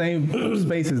gonna play the same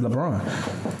space as LeBron.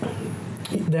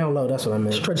 Down low. That's what I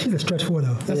meant. He's a stretch 4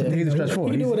 though. That's Yeah. the He's a thing, stretch though. 4.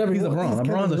 he can do whatever he He's wants. LeBron.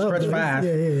 LeBron's a Kinda stretch love, 5.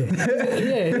 Yeah.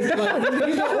 Yeah, he's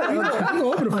gonna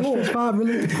open the floor. Stretch 5,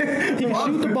 really? He can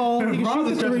shoot the ball. He can LeBron's shoot a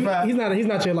the stretch three. five. He's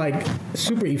not your like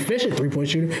super efficient 3-point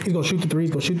shooter. He's gonna shoot the three.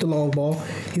 He's gonna shoot the long ball.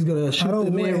 He's gonna shoot I don't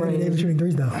the want mid Anthony Davis range. shooting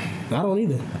threes though. I don't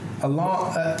either.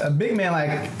 A big man like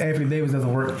Anthony Davis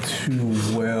doesn't work too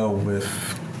well with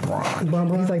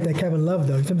LeBron. He's like that Kevin Love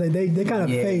though. Sometimes they kind of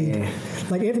Yeah. fade.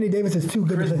 Like Anthony Davis is too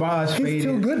good. Chris to play. Bosh He's too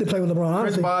faded. good to play with LeBron.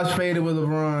 Chris Honestly, Bosh faded with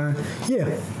LeBron. yeah,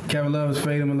 Kevin Love is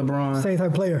fading with LeBron. same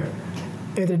type player.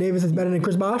 Anthony Davis is better than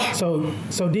Chris Bosh. So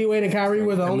D Wade and Kyrie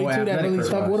were the only more two that athletic really Chris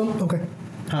stuck Bosh. with him. Okay,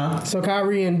 Huh? So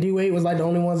Kyrie and D Wade was like the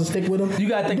only ones to stick with him. You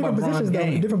gotta think different about Bron's positions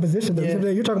though. game. Different positions though. Yeah.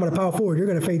 You're talking about a power forward. You're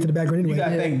gonna fade to the background You anyway.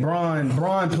 gotta think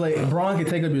Bron can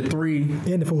take up your 3,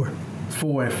 And the 4.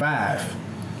 4, and 5.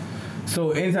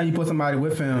 So anytime you put somebody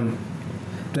with him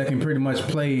that can pretty much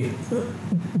play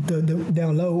The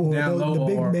down low or down low the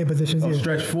big or, man positions. or Yeah.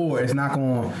 stretch 4, it's not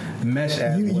going to mesh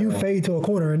as You well. fade to a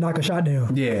corner and knock a shot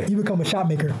down. Yeah. You become a shot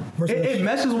maker. Versus It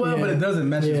meshes well, but Yeah. it doesn't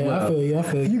mesh as Yeah, well. I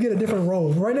feel you. you get a different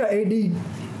role. Right now, AD,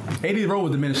 AD's role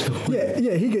was diminished.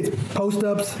 yeah, he gets post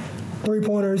ups,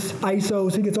 3-pointers,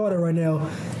 ISOs. He gets all that right now.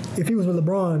 If he was with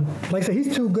LeBron, like I said,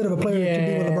 he's too good of a player to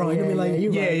be with LeBron. You know what I mean? Like,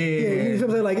 you're Yeah, right. yeah, you know yeah. what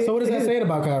I'm saying? Like, So what does that say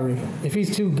about Kyrie? If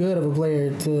he's too good of a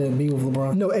player to be with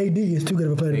LeBron? No, AD is too good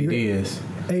of a player to AD be. is.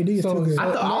 AD is So- too good.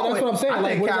 I thought- No, that's what I'm saying. I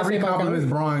Like, think what does that Kyrie say about compliments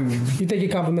Bron. You think he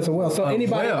compliments him well? So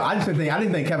anybody, Well, I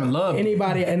didn't think Kevin Love.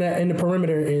 anybody in the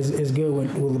perimeter is good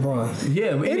with LeBron.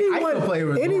 Yeah, but any ISO player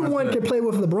was anyone LeBron's can good. play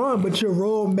with LeBron, but your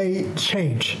role may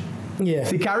change. Yeah.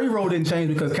 See, Kyrie role didn't change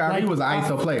because Kyrie Like, was an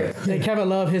ISO player. And Kevin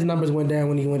Love, his numbers went down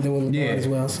when he went there with LeBron Yeah. as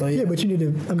well. So Yeah, but you need to.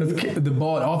 I mean, Because the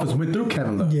offense went through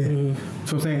Kevin Love. yeah,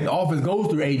 So I'm saying the offense goes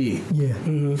through AD. yeah. So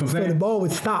I'm So the saying ball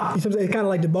would stop. You know what I'm saying? It's kind of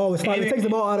like the ball would stop. And It takes the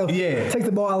ball out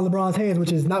of LeBron's hands,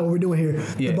 which is not what we're doing here.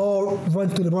 Yeah. The ball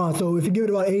runs through LeBron. So if you give it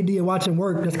about AD and watch him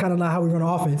work, that's kind of not how we run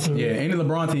offense. yeah, any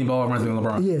LeBron team ball runs through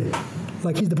LeBron. Yeah.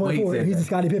 Like he's the point Well, he forward. said He's the that.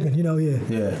 Scottie Pippen. You know, yeah.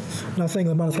 Yeah. I'm not saying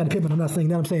LeBron is Scottie Pippen. I'm not saying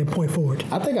that. I'm saying point forward.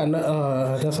 I think I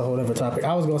know. That's a whole other topic.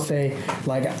 I was gonna say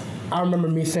like I remember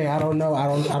me saying, I don't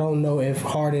know if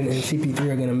Harden and CP3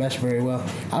 are going to mesh very well.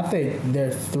 I think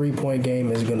their 3-point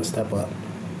game is going to step up.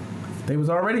 They was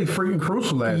already freaking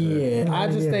crucial last year. Yeah, I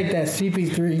just think that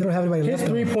CP3, They don't have anybody his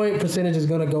left on. 3-point percentage is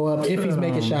going to go up if he's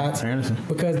making shots. Anderson.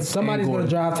 Because somebody's And going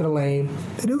to Gordon. drive to the lane,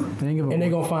 They do. They ain't give a and they're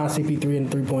going to find CP3 in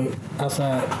the 3-point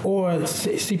outside. Or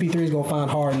CP3 is going to find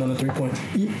Harden on the 3-point.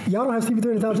 Y'all don't have CP3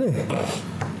 in the top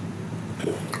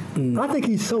 10. I think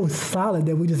he's so solid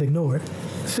that we just ignore it.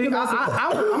 See, I'm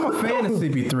a fan of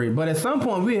CP3, but at some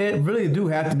point we really do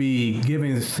have to be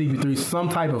giving CP3 some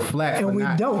type of flack. And for we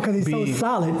not don't because he's so being-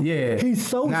 solid. Yeah, He's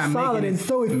so not solid making and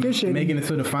so efficient. making it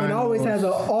to the finals. And always has an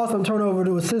awesome turnover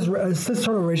to assist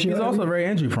turnover ratio. He's also very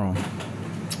injury prone.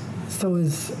 So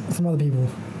is some other people.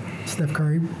 Steph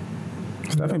Curry,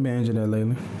 Steph ain't been injured that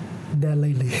lately. that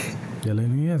lately. Yeah,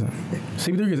 lately he hasn't.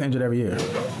 CP3 gets injured every year.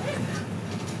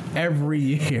 Every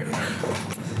year.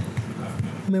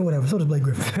 I mean, whatever. So does Blake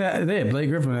Griffin. Yeah, Blake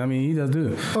Griffin. I mean, he does do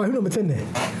it. All right, who number 10 then?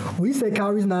 We say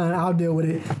Kyrie's 9. I'll deal with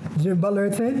it. Jimmy Butler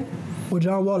at 10 or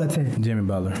John Wall at 10? Jimmy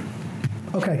Butler.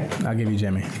 Okay. I'll give you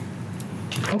Jimmy.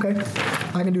 Okay.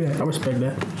 I can do I that. respect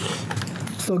that.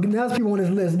 So now there's people on this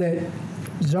list that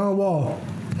John Wall,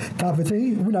 top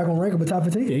 15. We're not going to rank him, but top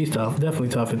 15. Yeah, he's tough. Definitely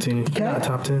top 15. Cat? Not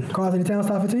top 10. Karl Anthony Towns,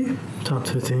 top 15. Top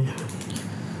 15.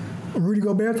 Rudy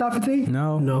Gobert, top 15.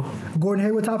 No. No. Gordon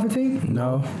Hayward, top 15.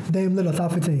 No. Dame Lillard,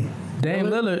 top 15. Dame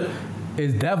Lillard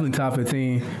is definitely top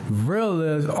 15. Real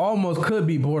is almost could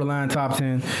be borderline top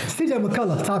 10. CJ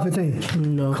McCullough, top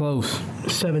 15. No. Close.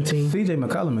 17. CJ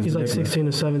McCollum is He's like ridiculous. 16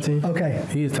 or 17. Okay.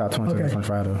 He is top 20, Okay.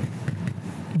 25 though.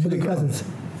 Boogie Cousins,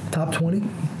 top 20.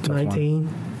 19.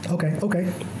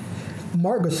 Okay.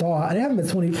 Marc Gasol, they haven't been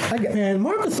 20. Man,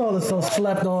 Marc Gasol is so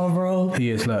slept on, bro. He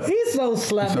is slept. He's so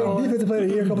slept on. Defensive player of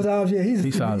the year a couple times. Yeah,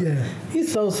 He's solid. Yeah. He's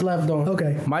so slept on.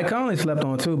 Okay. Mike Conley slept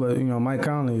on too, but Mike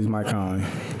Conley is Mike Conley.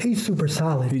 He's super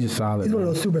solid. He's just solid. He's one of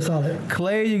man. those super solid.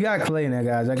 Clay, you got Clay in there,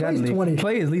 guys. I got Clay's 20.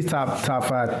 Clay is at least top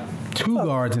 5 two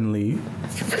guards in the league.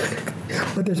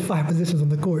 But there's 5 positions on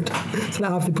the court. So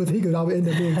that obviously puts he could always end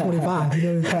up being 25.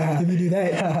 You know, if you do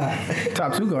that.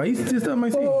 Top 2 guard. He's just on my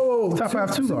team. Whoa. Top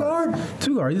 5 two Two guard. guard?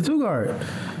 2 guard. He's a 2 guard.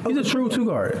 He's a true 2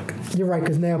 guard. You're right,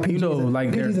 because now PG's,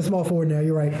 PG's a small forward now.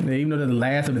 You're right. Yeah, even though they're the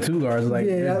last of the 2 guards, like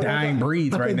they're dying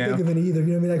breeds right I now. can't think of any either. You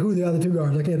know what I mean? Like, who's the other 2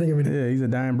 guards? I can't think of any. Yeah, he's a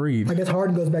dying breed, I guess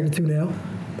Harden goes back to 2 now.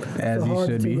 as So he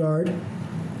Harden, should be. 2 guard.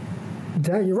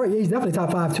 Dang, you're right. Yeah, he's definitely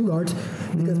top 5 2 guards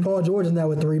because Paul George is now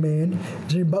with 3 man.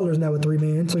 Jimmy Butler's now with 3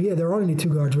 man. So yeah, there are only 2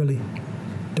 guards really.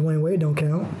 Dwayne Wade don't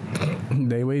count.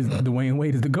 Dwayne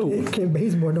Wade is the GOAT. Ken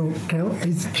Bazemore don't count.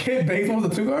 He's Kid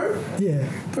Basement's a 2 guard? yeah.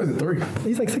 Who's a 3?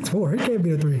 He's like 6'4". He can't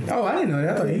be a 3. Oh, I didn't know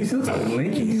that. I thought he still looks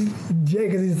lanky. Yeah,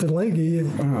 because he's a lanky. Yeah.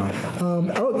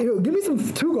 Give me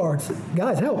some 2 guards,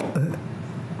 guys. Help.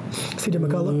 CJ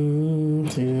McCullough.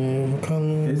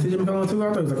 Is CJ McCollum a 2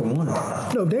 guard? I thought he was like a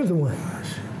 1. No, Dame's the 1.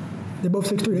 They're both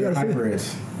 6'3". They They're got a 6.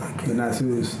 hybrids. They're not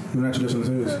 2s. They're not traditional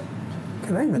 2s.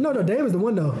 No, Dame is the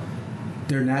 1 though.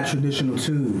 They're not traditional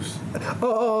 2s.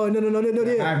 Oh, no,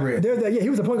 yeah. Hybrid. He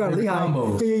was a point guard at They're Lehigh.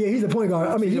 combos. Yeah, he's a point guard.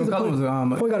 I mean, he was a McCollum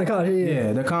was, point guard in college.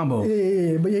 Yeah, they're combos.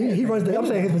 Yeah. But yeah, he runs I'm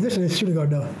saying his position is shooting guard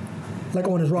though. Like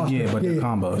on his roster. Yeah, but they're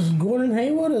combos. Gordon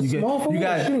Hayward, a small forward,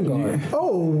 or shooting guard.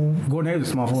 Oh, Gordon Hayward's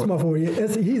a small forward. small forward. Yeah.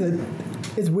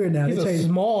 It's weird now. He's They a changed.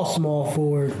 small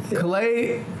forward.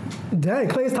 Clay, Dang,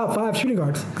 Clay's top 5 shooting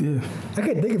guards. yeah. I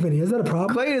can't think of any. Is that a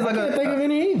problem? Clay is like Can't think of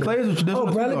any either. Clay is a traditional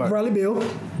Oh, 2 guard. Bradley Beal.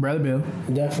 Bradley Bill,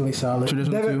 Definitely solid.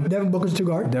 traditional 2. Devin Booker's 2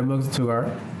 guard. Devin Booker's a 2 guard.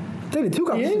 I think the 2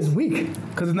 guard He position is? is weak.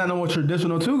 Because it's not no more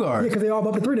traditional 2 Yeah, guard. because they all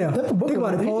up to 3 now. Devin Booker, Think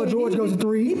about it. he- Paul he- George he- goes to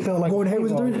 3. he felt like Gordon a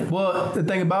Hayward's point 3. guard. Well, the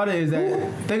thing about it is that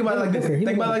think about it like this. Booker, he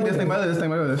Think about it like looked this. like Think about this.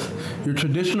 Think about this. Your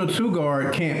traditional 2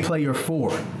 guard can't play your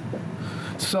 4.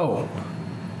 So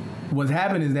what's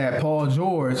happened is that Paul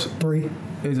George 3.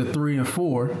 is a 3 and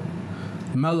 4.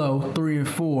 Melo 3 and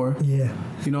 4. Yeah.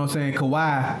 You know what I'm saying?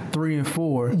 Kawhi 3 and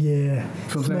 4. Yeah.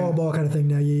 So I'm Small saying- ball kind of thing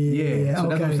now. Yeah. So okay.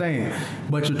 that's what I'm saying.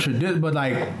 But but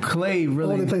like Clay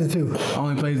really Only plays a 2.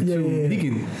 only plays Yeah, 2. yeah. He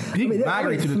can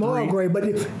migrate to the small 3. grade, but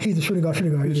he's a shooting guard. He's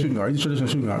a Yeah. shooting guard. He's a traditional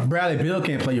shooting guard. Bradley Bill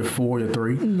can't play your 4, your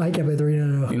 3. No, he can't play 3.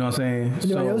 No. You know what I'm saying?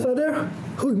 Anybody else out there?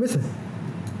 Who we missing?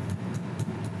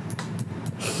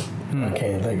 I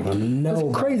can't think of That's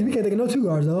no. crazy. We can't think of no 2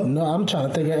 guards, though. No, I'm trying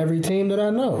to think of every team that I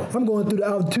know. I'm going through the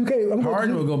 2K. I'm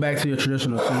Harden will going go back to your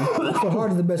traditional 2. so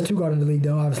Harden's the best 2 guard in the league,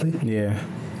 though, obviously. Yeah.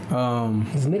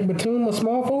 Is Nick Batum a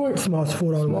small forward? Small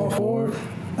forward all the way. Small forward.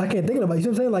 I can't think of nobody. You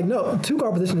know what I'm saying? Like, no, 2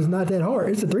 guard position is not that hard.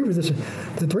 It's the 3 position.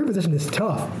 The 3 position is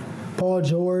tough. Paul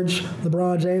George,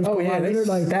 LeBron James, Oh yeah, Kawhi they Leonard,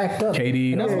 like stacked up.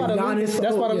 KD. And that's why the league Giannis, is,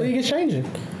 that's why the yeah. league is changing.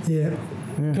 Yeah.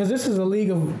 Because this is a league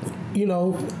of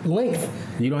length.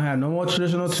 You don't have no more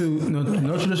traditional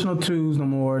no traditional twos no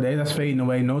more. That's fading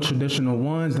away. No traditional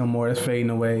ones no more. That's fading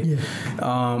away.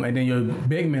 Yeah. And then your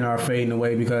big men are fading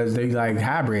away because they like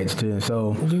hybrids too.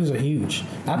 So Dudes are huge.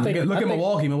 look at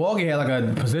Milwaukee. Milwaukee had like a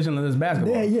positionless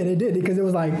basketball. Yeah, they did because it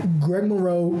was like Greg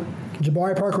Monroe,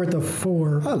 Jabari Parker at the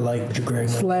 4. I like Greg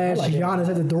 / Monroe. Giannis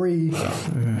at the 3.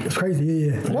 It's crazy,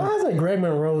 yeah. Why hasn't Greg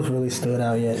Monroe's really stood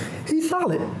out yet? He's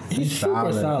solid. He's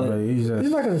super solid. But he's just,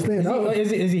 He's not going to stand out.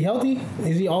 Is he healthy?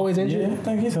 Is he always injured? I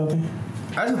think he's healthy.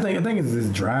 I think it's his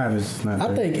drive is not.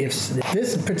 I think if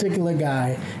this particular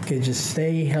guy could just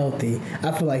stay healthy,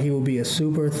 I feel like he will be a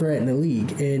super threat in the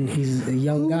league. And he's a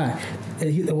young guy.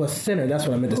 He was center. That's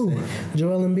what I meant to say.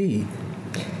 Joel Embiid.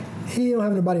 He don't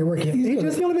have nobody working. He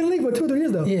only been in the league for 2 or 3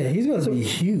 years though. Yeah, he's going to be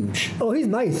huge. Oh, he's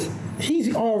nice.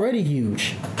 He's already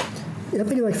huge. Yeah, I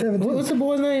think he's like 17. What's the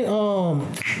boy's name?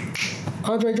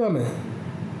 Andre Drummond.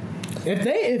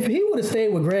 If he would have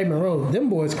stayed with Greg Monroe, them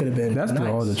boys could have been. That's nice.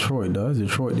 all Detroit does.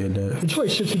 Detroit did that. Detroit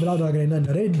ships people out dog ain't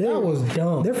nothing. That was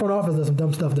dumb. Their front office does some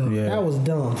dumb stuff though. Yeah. That was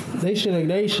dumb. They should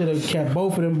have kept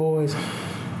both of them boys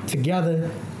together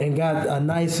and got a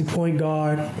nice point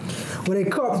guard. When they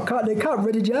caught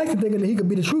Reggie Jackson thinking that he could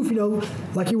be the truth,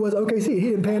 like he was OKC.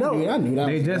 He didn't pan out. I knew that.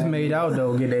 They just made out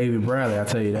though. Get Avery Bradley. I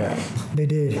tell you that. They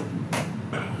did.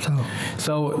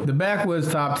 So the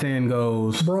backwards top 10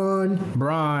 goes Bron,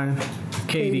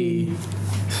 KD,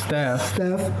 Steph,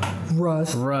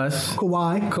 Russ,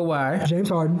 Kawhi,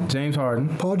 James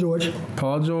Harden, Paul George,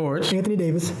 Anthony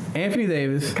Davis,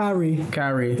 Kyrie,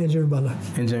 and Jimmy Butler.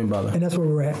 And that's where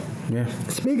we're at. Yeah.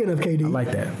 Speaking of KD, I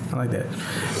like that.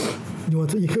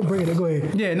 you could bring it. Go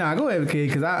ahead. Yeah, go ahead, kid,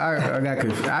 because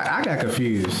I got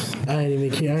confused. I ain't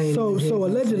even care. So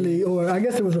allegedly, or I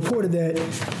guess it was reported that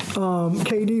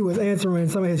KD was answering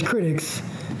some of his critics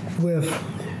with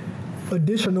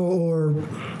additional or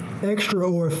extra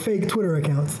or fake Twitter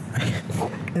accounts.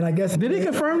 And I guess Did he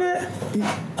confirm that?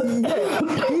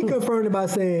 Yeah, he confirmed it by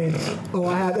saying, "Oh,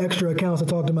 I have extra accounts to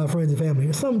talk to my friends and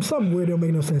family." Something weird, don't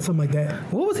make no sense. Something like that.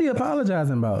 What was he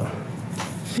apologizing about?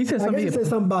 He said I something. guess he said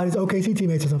something about his OKC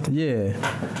teammates or something. Yeah.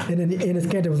 And then his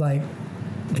Cantor was like,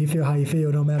 "You feel how you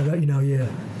feel, don't matter. Yeah."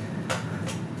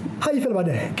 How you feel about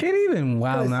that? Can't even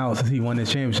wild out since he won the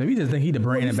championship. He just think he the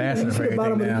brand ambassador for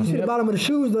everything now. You see the bottom of the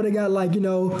shoes though. They got like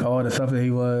all the stuff that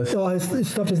he was. all his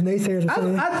stuff his naysayers were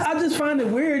saying. I just find it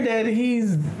weird that he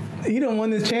done won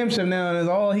this championship now, and it's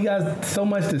all he got so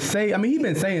much to say. I mean, he's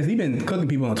been cooking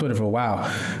people on Twitter for a while,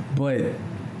 but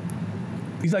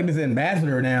he's like this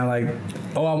ambassador now. Like,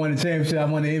 oh, I won the championship, I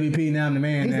won the MVP, now I'm the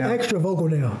man. He's now. extra vocal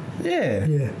now.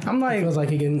 Yeah. I'm like, feels like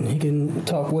he can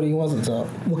talk what he wants to talk.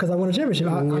 Well, because I won a championship,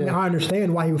 I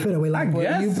understand why he would feel that way. Like,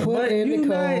 guess. You put but in you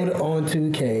the code on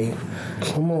 2K.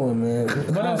 Come on, man.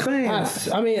 But I'm saying,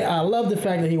 I love the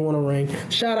fact that he won a ring.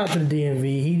 Shout out to the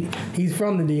DMV. He's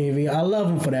from the DMV. I love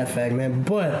him for that fact, man.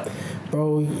 But,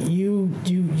 bro, you.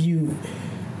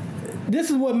 This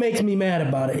is what makes me mad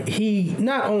about it. He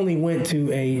not only went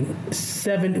to a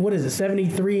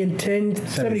 73 and 10,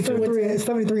 73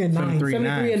 and 9.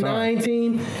 73 and 9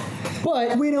 team,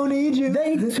 but We don't need you.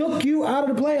 they took you out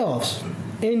of the playoffs,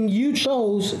 and you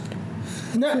chose.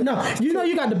 No,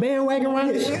 you got the bandwagon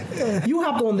riders. You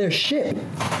hopped on their ship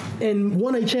and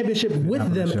won a championship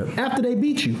with them after they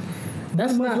beat you.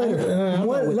 That's not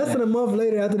Less than a month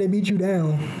later, after they beat you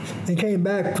down and came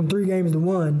back from 3 games to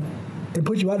 1. They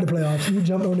put you out the playoffs. You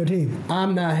jumped on their team.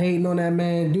 I'm not hating on that,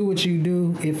 man. Do what you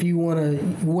do if you want to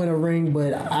win a ring,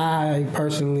 but I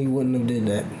personally wouldn't have did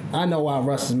that. I know why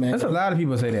Russ is mad. That's a lot of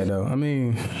people say that though. I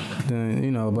mean, but maybe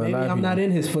a lot of I'm people, not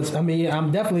in his foot. I mean,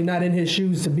 I'm definitely not in his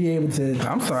shoes to be able to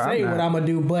say what I'm gonna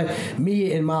do. But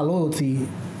me and my loyalty,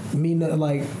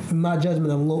 like my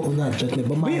judgment of not judgment,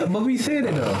 but my. But we said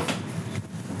it though.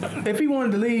 If he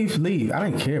wanted to leave. I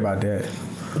didn't care about that.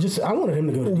 I wanted him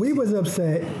to go to DC. We was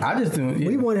upset. I just didn't. Yeah.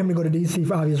 We wanted him to go to DC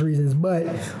for obvious reasons, but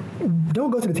don't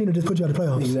go to the team that just put you out of the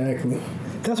playoffs. Exactly.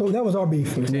 That was our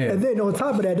beef. Yeah. And then on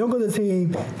top of that, don't go to the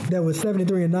team that was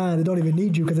 73 and 9 that don't even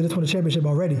need you because they just won a championship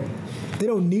already. They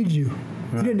don't need you.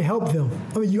 You didn't help them.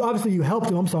 I mean, you helped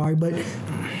them. I'm sorry, but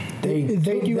They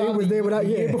was there without the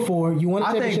year before. You won a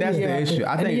I think championship that's the issue.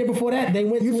 I and the think year before that, they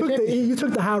went to a championship. You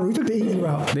took the high route. You took the easy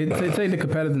route. They take the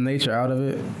competitive nature out of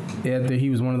it. After he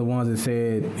was one of the ones that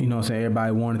said,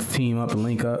 everybody wanted to team up and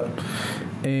link up.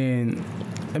 And,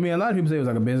 I mean, a lot of people say it was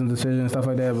like a business decision and stuff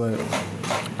like that, but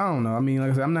I don't know. I mean,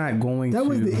 like I said, I'm not going That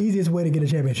was the easiest way to get a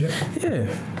championship. Yeah.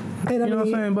 And you know what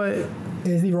I'm saying? But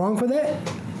is he wrong for that?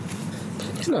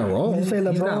 He's not wrong. You say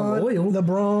He's not loyal.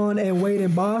 LeBron and Wade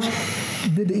and Bosh.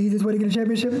 did the easiest way to get a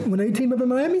championship when they teamed up in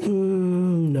Miami?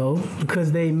 No,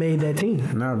 because they made that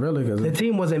team. Not really, because The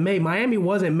team wasn't made. Miami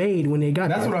wasn't made when they got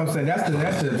that's there. what I'm saying. That's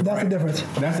That's the difference.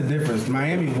 That's the difference.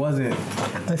 Miami wasn't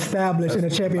Established in a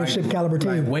championship caliber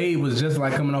team. Like Wade was just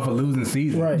like coming off a losing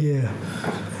season. Right. Yeah,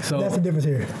 So that's the difference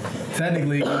here.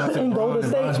 technically, And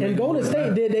Golden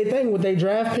State did their thing with their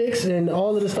draft picks and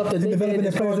all of the stuff that they developing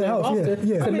did their players their in-house, roster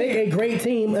yeah. to make a great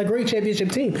team, a great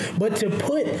championship team. But for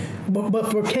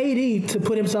KD to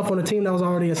put himself on a team that was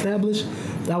already established,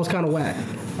 that was kind of whack.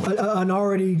 An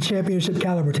already championship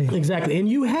caliber team. Exactly. And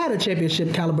you had a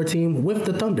championship caliber team with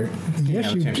the Thunder.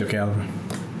 Yes, you. championship caliber.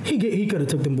 He could have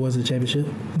took them boys to the championship.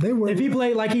 They were. If he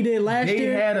played like he did last They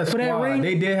year had a for that squad. ring,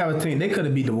 They did have a team. They could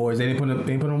have beat the Warriors. They didn't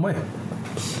put them away.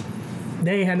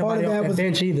 they ain't had Part nobody of off that that was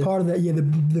bench either. part of that. Yeah, the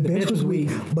bench was weak,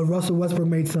 but Russell Westbrook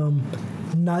made some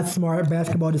not smart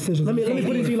basketball decisions. Let me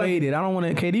put it to you like Faded. I don't want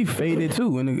to. KD faded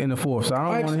too in the fourth, so I All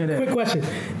don't right, want to hear that. quick question.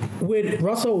 Would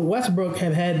Russell Westbrook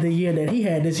have had the year that he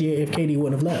had this year if KD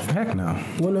wouldn't have left? Heck no.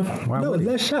 Wouldn't have? Why no, would he?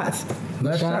 less shots.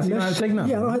 Less shots. You don't have to take none.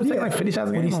 Yeah, I don't have to take take like 50 shots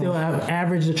a game. Would he still have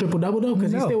averaged a triple-double, though?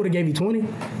 Because he No. still would have gave you 20.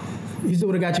 He still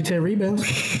would have got you 10 rebounds.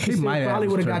 He still might have probably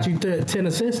would have got averaged you 10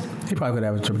 assists. He probably could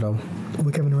have a triple double.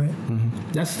 With Kevin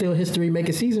Durant. That's still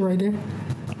history-making season right there.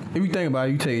 If you think about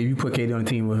it, if you put KD on the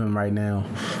team with him right now,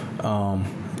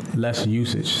 less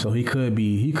usage, so he could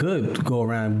go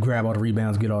around and grab all the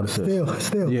rebounds, get all the assists.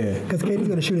 Still. Yeah. Because KD's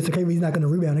going to shoot it, so KD's not going to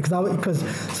rebound it.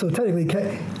 So technically,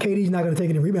 KD's not going to take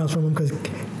any rebounds from him because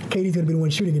KD's going to be the one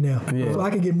shooting it now. Yeah. So I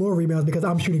can get more rebounds because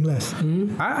I'm shooting less.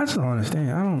 I just don't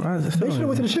understand. They should have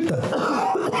went to the ship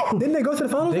though. Didn't they go to the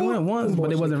finals? They though? went once, but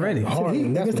they wasn't ready.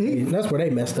 Harden, Against the Heat. that's where they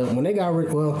messed up. When they got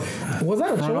rid, well, was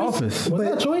that a Front choice? office. Was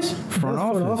that a choice? Front That's for the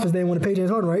office. office. They didn't want to pay James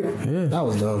Harden, right? Yeah. That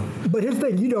was dumb. But here's the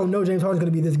thing: you don't know James Harden's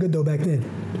going to be this good though back then.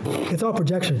 It's all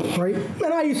projection, right?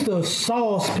 Man, I used to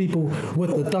sauce people with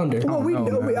the Thunder. Well, we know,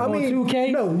 know. man. I On mean,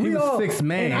 2K? no, He we was all. sixth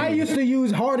man. And I used to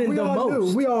use Harden We the all most.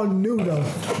 knew. We all knew though.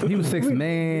 He was sixth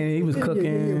man. He was Yeah, cooking.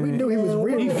 yeah. We knew he was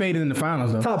real. He faded in the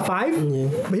finals though. Top 5,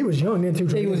 but he was young then too.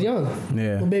 He was young.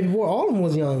 Yeah. Well, baby boy, all of them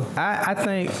was young. I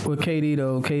think with KD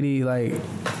though,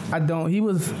 he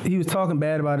was talking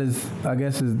bad about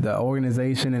the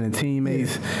organization and the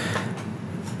teammates.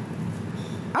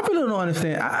 I really don't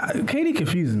understand. KD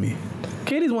confuses me.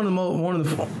 KD's one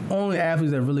of the only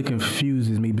athletes that really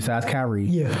confuses me besides Kyrie.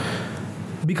 Yeah.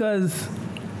 Because,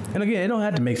 and again, it don't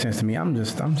have to make sense to me. I'm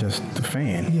just a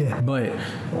fan. Yeah. But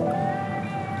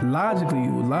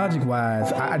logic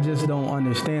wise, I just don't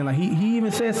understand. Like he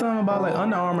even said something about like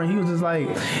Under Armour. He was just like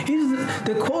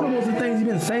the quotables and things he's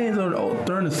been saying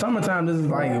during the summertime. This is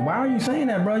like, why are you saying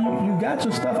that, bro? You got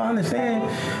your stuff. I understand,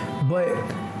 but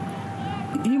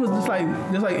he was just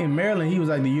like in Maryland. He was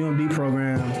like the UMD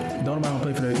program. Don't nobody want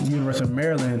to play for the University of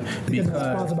Maryland because it's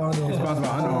sponsored by Under Armour. it's sponsored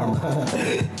by Under Armour.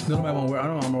 Don't nobody want to wear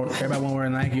Under Armour. Everybody want to wear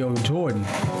Nike or Jordan.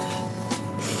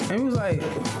 And he was like,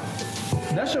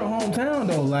 that's your hometown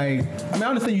though. Like, I mean, I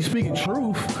understand you speaking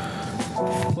truth,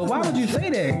 but why would you say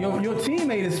that? Your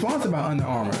teammate is sponsored by Under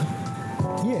Armour.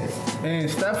 Yeah. And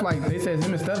Steph, like, they said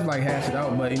him and Steph, like, hashed it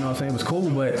out, but, you know what I'm saying, it was cool,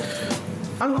 but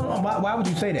I don't know, why would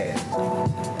you say that?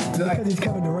 Because he's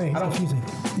Kevin Durant. It's confusing.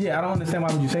 Yeah, I don't understand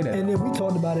why would you say that. And then we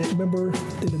talked about it. Remember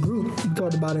in the group, we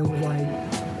talked about it and was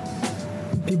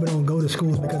like, people don't go to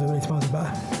schools because of what they're sponsored by.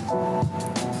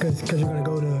 Because you're going to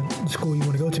go to the school you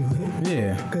want to go to.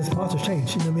 Yeah. Because sponsors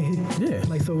change, you know what I mean? Yeah.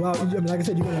 Like, so, like I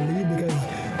said, you're going to leave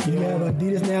because you have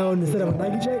Adidas now instead of a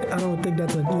Nike check. I don't think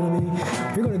that's you know what I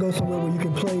mean? You're going to go somewhere where you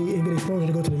can play and get exposure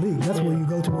to go to the league. That's where you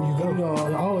go to where you go. You know,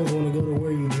 I always want to go to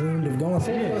where you dreamed of going.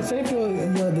 Say for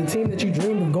the team that you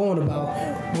dreamed of going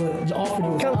about would offer you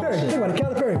a Calipari, think scholarship. about it.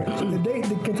 Calipari,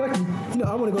 the Kentucky. You know,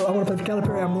 I want to play for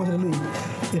Calipari. I'm going to the league.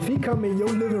 If he come in your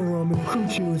living room and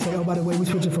recruit you and say, "Oh, by the way, we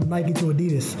switching from Nike to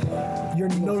Adidas," you're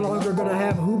no longer going to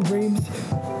have hoop dreams.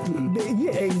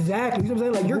 Yeah, exactly. You know what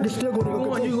I'm saying? Like you're still going to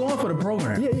go. You going for the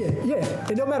program. Yeah.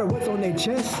 And no matter what's on their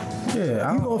chest,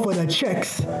 Yeah. you going for the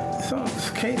checks. So,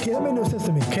 Yeah, that made no sense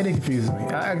to me. KD confuses me.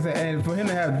 Like I said, and for him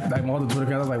to have like multiple Twitter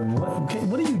accounts, I was like,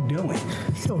 what are you doing?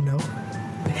 You don't know.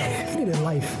 He need a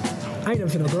life. I ain't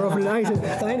never seen no girlfriend. I ain't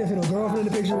never seen no girlfriend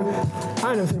in the picture.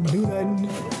 I ain't never seen him do nothing.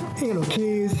 He ain't got no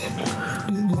kids. Just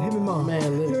him and mom. Man,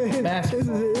 live You know,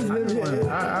 basketball.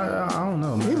 I don't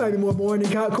know, He man. might be more boring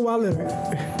than Kawhi Leonard.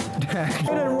 Ain't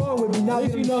nothing wrong with not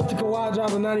If you know to Kawhi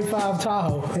drive a 95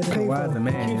 Tahoe, It's Kawhi's the painful.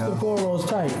 man, keeps the yo. cornrows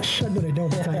tight. Shut no, they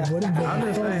don't. Tell you what. I'm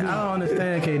just saying, I don't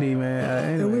understand KD, man.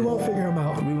 And Anyway, we won't figure him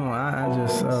out. we gonna. I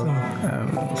just.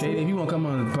 KD, if you want to come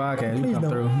on the podcast, you Please come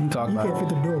don't. through. You talk You about can't fit it.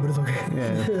 through the door, but it's okay.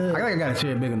 Yeah, I think I got a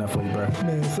chair big enough for you, bro.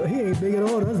 Man, so he ain't big at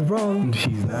all. That's the problem.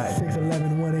 She's not.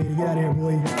 6'11", 180. Get out of here,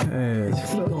 boy. Yeah,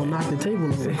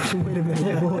 Wait a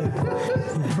minute, boy.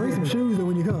 Bring some shoes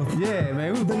when you come. Yeah,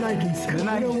 man. The Nikes. The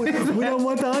Nikes. We don't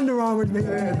want the Under Armours,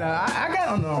 man. Nah, I got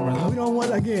Under Armour. We don't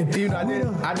want, again. Even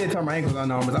though I did turn my ankles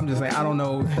Under Armour. I'm just saying, I don't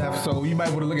know stuff. So you might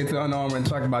want to look into Under Armour and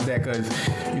talk about that because,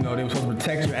 they were supposed to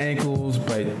protect your ankles,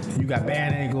 but you got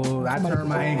bad ankles. I turned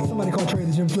my ankle. Somebody called Trey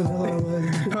the gym flip.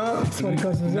 Huh? Somebody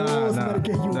called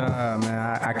Nah,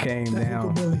 man. I came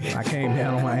down. I came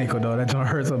down on my ankle, though. That joint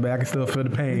hurt so bad. I can still feel the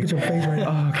pain. Look at your face right now.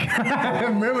 Oh, God. I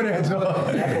remember that joint.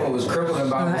 That's what was crippling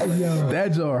about me.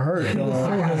 That joint hurt, though.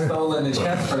 I got stolen in the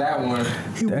chest for that one.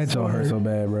 That joint hurt so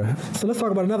bad, bro. So let's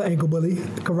talk about another ankle bully.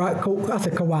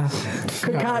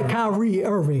 Kyrie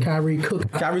Irving. Kyrie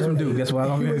Cook. Kyrie's from Duke. That's why I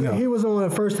don't really know. He was on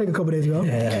First Take a couple days ago.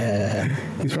 Yeah.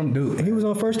 He's from Duke. He was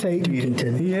on First Take.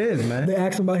 He is, man. They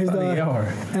asked him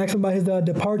about his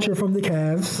departure from the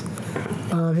Cavs,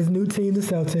 his new team, the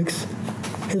Celtics,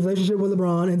 his relationship with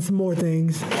LeBron, and some more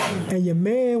things. And your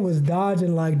man was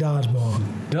dodging like dodgeball.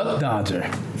 Duck Dodger.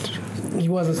 He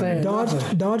wasn't saying Dodge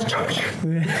Dart.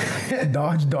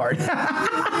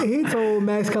 He told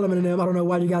Max Kellerman and them, I don't know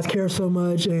why you guys care so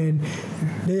much. And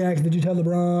they asked, did you tell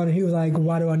LeBron? And he was like,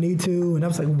 why do I need to? And I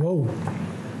was like, whoa.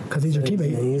 Because he's your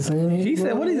teammate. He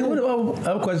said,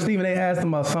 what question? Stephen A. asked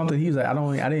him about something. He was like, I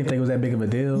didn't think it was that big of a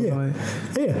deal. Yeah.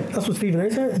 That's what Stephen A.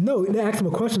 said? No, they asked him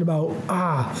a question about,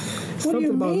 what do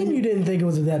you mean you didn't think it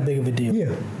was that big of a deal?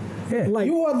 Yeah. Yeah. Like,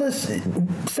 you are the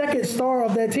second star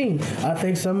of that team. I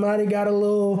think somebody got a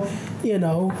little,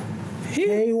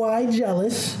 KY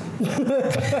jealous and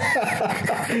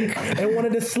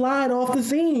wanted to slide off the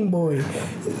scene, boy.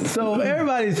 So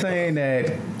everybody's saying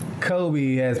that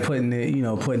Kobe has putting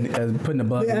the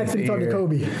buck they in his actually talked to ear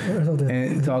Kobe or something.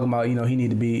 and talking about he need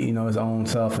to be his own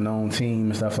self and own team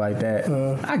and stuff like that.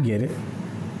 I get it.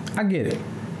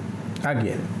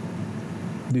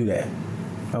 Do that,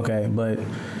 okay? But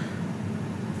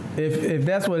if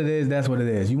that's what it is, that's what it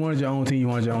is. You wanted your own team.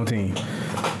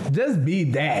 Just be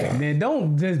that. Then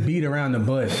don't just beat around the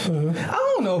bush. I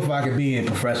don't know if I could be in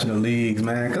professional leagues,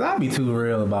 man, because I'd be too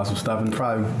real about some stuff and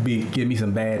probably give me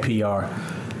some bad PR.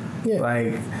 Yeah.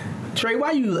 Like, Trey,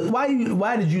 why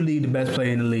did you leave the best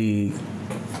player in the league?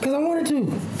 Because I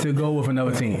wanted to go with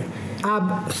another team.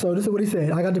 So this is what he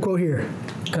said. I got the quote here.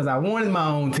 Because I wanted my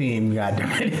own team,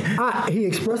 goddammit. He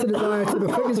expressed a desire to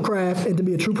perfect his craft and to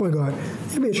be a true point guard.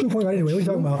 He'll be a true point guard anyway. What are you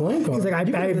talking about? Point guard. He's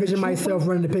like, I envision myself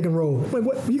running the pick and roll. Wait,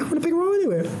 what? You can run the pick and roll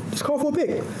anywhere. Just call for a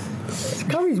pick.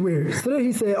 Kyrie's weird. So then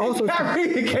he said also...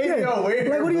 Kyrie came weird.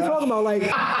 Like, what are you talking about? Like,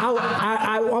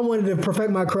 I wanted to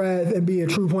perfect my craft and be a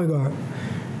true point guard.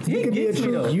 He could be a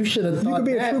true... You should have thought could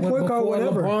be a that true point guard, before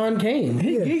whatever. LeBron came.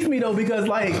 He geeks me, though, because,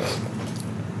 like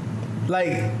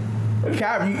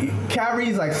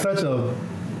Kyrie's like such a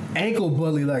ankle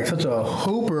bully, like such a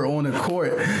hooper on the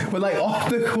court, but like off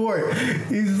the court,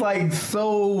 he's like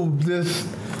so just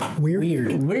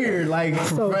weird. Like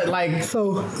so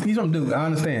he's from Duke. I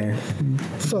understand.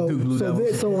 So Duke Blue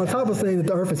Devils. So on top of saying that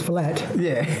the Earth is flat,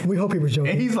 yeah, we hope he was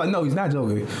joking. And he's like, no, he's not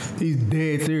joking. He's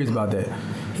dead serious about that.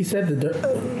 He said Smithy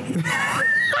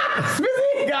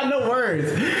ain't got no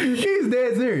words. He's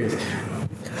dead serious.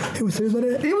 He was serious about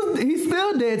that? He's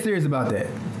still dead serious about that.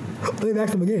 They've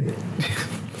asked him again.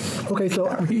 Okay, so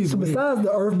besides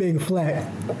the Earth being flat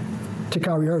to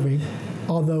Kyrie Irving,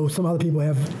 although some other people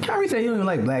have... Kyrie said he don't even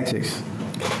like black chicks.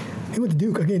 He went to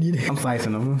Duke again. I'm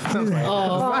slicing him. Man.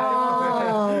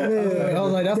 I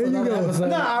was like, that's another episode.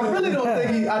 Nah, I really don't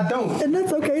think I don't. And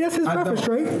that's okay. That's his preference,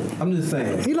 Trey. I'm just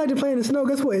saying. He like to play in the snow.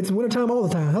 Guess what? It's wintertime all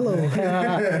the time. Hello.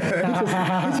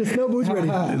 Get your snow boots ready.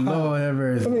 Lord have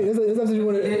mercy. I mean, is that what you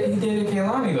want to... He dated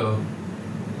Kehlani though.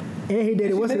 And he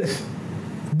dated... What's it?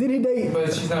 Did he date...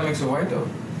 But she's not mixed with white though.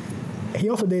 He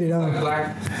also dated...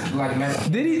 Black men.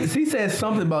 Did he? He said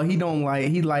something about he don't like.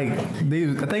 He like. I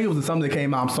think it was something that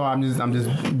came out. I'm sorry. I'm just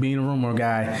being a rumor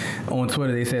guy on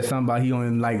Twitter. They said something about he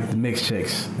only like mixed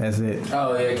chicks. That's it.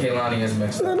 Oh yeah, Kehlani is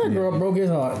mixed up. That girl broke his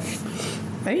heart.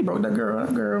 Hey, he broke that girl.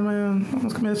 That girl, man,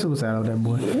 almost committed suicide with that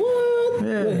boy. What?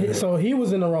 Yeah. So he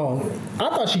was in the wrong. I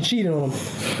thought she cheated on him.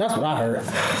 That's what I heard.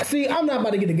 See, I'm not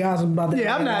about to get the gossip about that.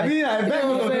 Yeah, I'm not. We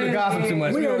don't do the gossip too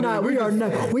much. We are not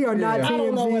TMZ. We are not I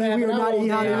don't know what TMZ. happened. We are not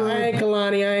E I Hollywood. ain't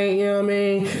Kalani. I ain't, you know what I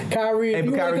mean? Kyrie, if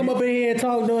you want to come up in here and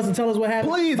talk to us and tell us what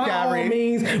happened, please, by Kyrie. all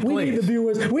means, we need the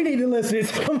viewers. We need the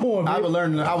listeners. Come on, man. I would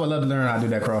love to learn how to do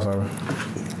that crossover.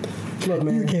 Look,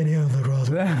 man. You can't handle the crossover.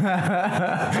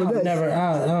 I've never.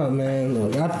 Oh man,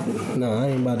 look. I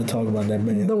ain't about to talk about that,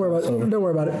 man. Don't worry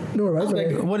about it.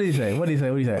 What did he say? What did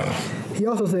he say? He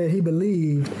also said he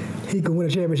believed he could win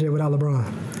a championship without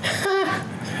LeBron.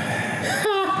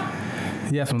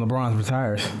 Yes, when LeBron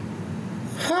retires.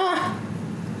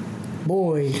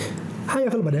 Boy, How y'all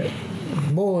feel about that?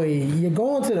 Boy, you're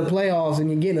going to the playoffs and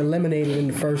you're getting eliminated in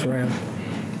the first round.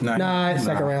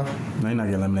 Second round. No, you're not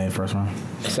getting eliminated first round.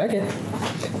 Second.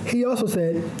 He also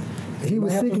said he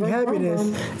was have to seeking vote happiness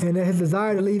for and that his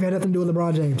desire to leave had nothing to do with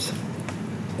LeBron James.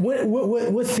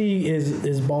 What seed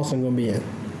is Boston going to be in?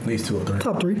 At least 2 or 3.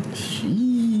 Top 3.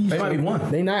 They might be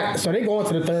 1. They not. So they going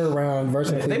to the third round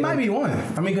versus Cleveland. They might be 1.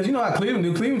 I mean, because you know how Cleveland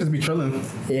do. Cleveland just be trilling.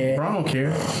 Yeah. Bro, I don't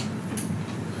care.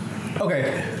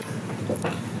 Okay.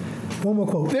 One more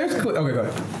quote. Okay, go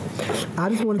ahead. I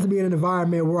just wanted to be in an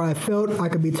environment where I felt I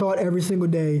could be taught every single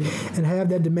day and have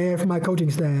that demand from my coaching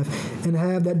staff and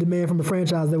have that demand from a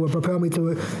franchise that would propel me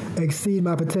to exceed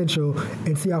my potential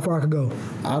and see how far I could go.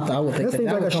 I would think That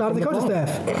seems like a shot at the coaching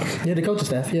staff. Yeah, the coaching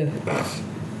staff. Yeah.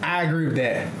 I agree with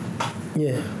that.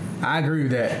 Yeah. I agree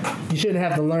with that. You shouldn't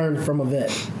have to learn from a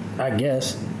vet, I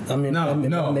guess. I mean, No.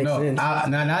 that makes sense.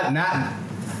 Not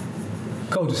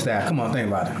coaching staff. Come on, think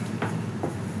about it.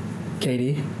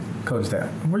 KD. Coaching staff.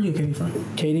 Where you KD from?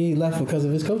 KD left because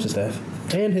of his coaching staff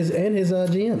and his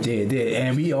GM. Did.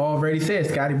 And we already said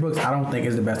Scotty Brooks, I don't think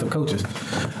is the best of coaches.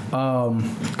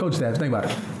 Coach staff, think about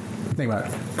it.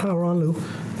 Tyronn Lue.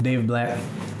 David Black.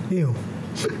 Ew.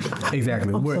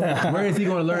 Exactly. Where is he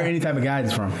going to learn any type of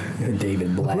guidance from?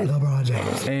 David Black. LeBron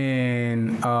James.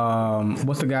 And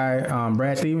what's the guy?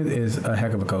 Brad Stevens is a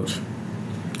heck of a coach.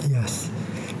 Yes.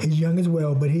 He's young as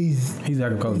well, but he's a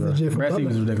heck of a coach. he's Bro. legit. Brad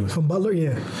Stevens is ridiculous. From Butler,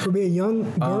 yeah. For being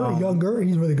younger,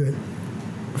 he's really good.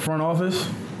 Front office,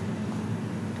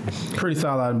 pretty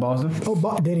solid out in Boston. Oh,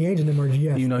 Danny Ainge in the merge,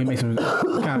 yes. You know, he makes some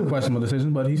kind of questionable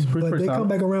decisions, but he's pretty But they solid. come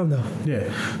back around, though.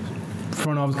 Yeah.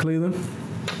 Front office Cleveland.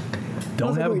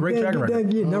 Don't have a great track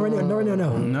record. Yeah, not right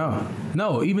now.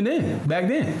 No, even then, back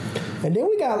then. And then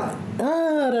we got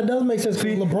that does make sense. See,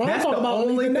 LeBron that's talked the about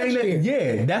only leaving thing next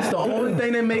year. yeah, that's the only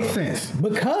thing that makes sense.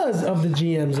 Because of the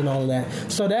GMs and all of that.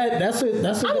 So that's a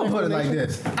I'm gonna put it like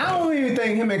this. I don't even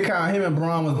think him and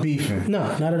Braun was beefing. No,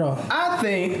 not at all. I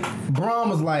think Braun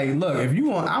was like, look, if you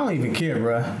want, I don't even care,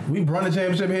 bruh. We've run the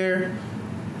championship here.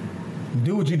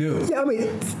 Do what you do. Yeah, I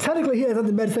mean, technically he has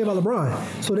nothing bad to say about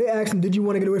LeBron. So they asked him, did you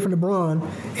want to get away from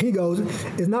LeBron? He goes,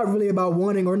 it's not really about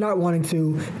wanting or not wanting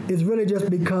to. It's really just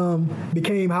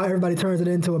became how everybody turns it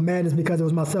into a madness because it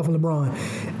was myself and LeBron.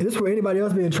 If this were anybody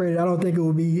else being traded, I don't think it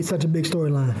would be such a big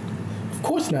storyline. Of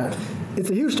course not. It's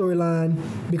a huge storyline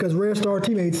because rare star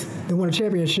teammates that won a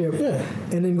championship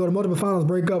and then go to multiple finals,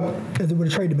 break up as with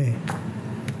a trade demand.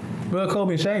 Well,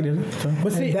 Kobe and Shaq did it. So.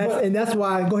 But see, And that's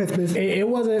why, go ahead, Spence. it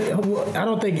wasn't. I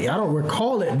don't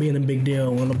recall it being a big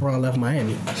deal when LeBron left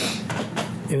Miami.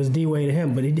 It was D-Wade to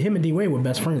him, but him and D-Wade were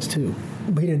best friends too.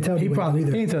 But he didn't tell you either. He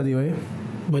didn't tell D-Wade.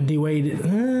 But D-Wade,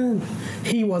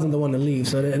 he wasn't the one to leave.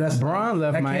 So that's Braun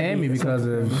left that can't Miami be because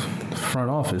of front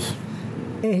office.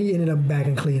 And he ended up back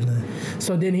in Cleveland.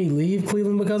 So didn't he leave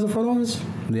Cleveland because of front office?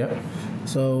 Yep.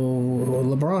 So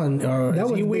LeBron, That is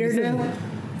was he the big weird decision. now?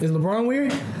 Is LeBron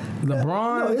weird?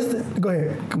 LeBron Go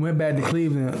ahead. went back to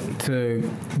Cleveland to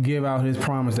give out his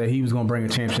promise that he was going to bring a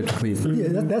championship to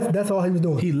Cleveland. Yeah, that's all he was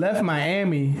doing. He left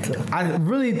Miami. I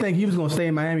really think he was going to stay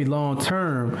in Miami long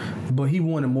term, but he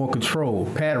wanted more control.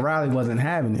 Pat Riley wasn't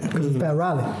having it. Because it's Pat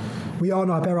Riley. We all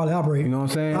know how Pat Riley operates. You know what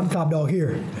I'm saying? I'm top dog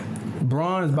here.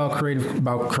 Braun is about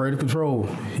creative control.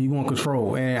 He wants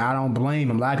control, and I don't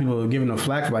blame him. A lot of people are giving him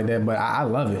flack like that, but I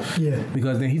love it. Yeah.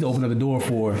 Because then he's opened up the door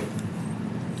for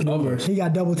others. He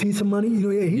got double T some money. You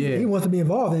know, he wants to be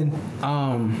involved in.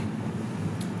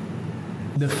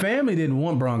 The family didn't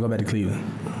want Braun to go back to Cleveland,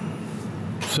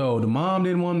 so the mom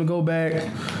didn't want him to go back.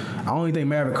 I only think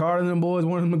Maverick Carter and them boys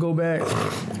wanted him to go back.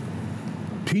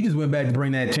 He just went back to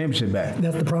bring that championship back.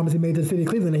 That's the promise he made to the city of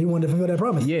Cleveland, and he wanted to fulfill that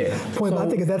promise. Yeah. Point, I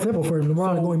think it's that simple for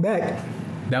LeBron going back.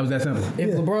 That was that simple.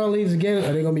 If LeBron leaves again,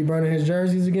 are they going to be burning his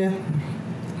jerseys again?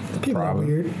 People are Probably.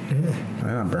 weird.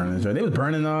 They're not burning his jerseys. They was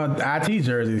burning IT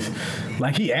jerseys.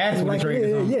 Like he asked for the trade.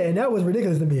 And that was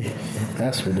ridiculous to me.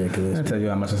 That's ridiculous. I tell you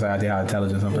how much society, how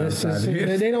intelligent sometimes society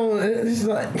is. They don't. It's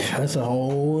like that's a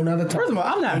whole another topic. First of all,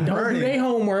 I'm not Don't do burning. their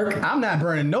homework. I'm not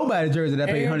burning nobody's jersey that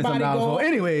paid $100 Everybody for. goes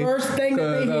Anyway, first thing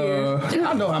that they hear.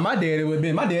 I know how my daddy would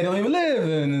be. My dad don't even live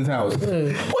in this house.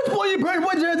 What boy you burning?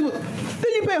 What jersey?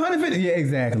 Then you pay $150. Yeah,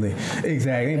 exactly.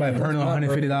 Anybody burning on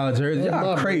 $150 jerseys?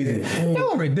 Y'all crazy.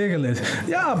 Y'all ridiculous.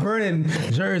 Y'all burning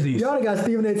jerseys. Y'all got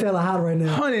Stephen A. Taylor hot right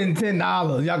now.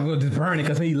 $110. Y'all can go just burn it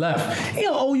because he left. He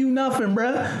don't owe you nothing,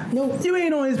 bruh. No, you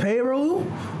ain't on his payroll.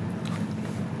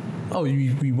 Oh,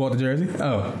 you bought the jersey?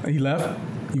 Oh, he left?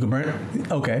 You can burn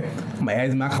it? Okay. I'm going to add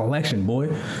it to my collection, boy.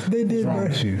 They did What's wrong burn.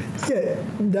 with you? Yeah,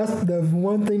 that's the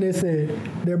one thing they said.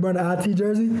 They're burning IT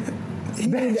jersey.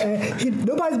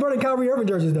 Nobody's burning Kyrie Irving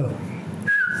jerseys though.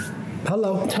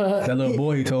 Hello. That little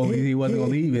boy he told me he wasn't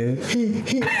gonna leave it.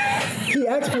 He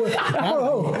asked for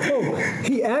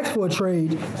he asked for a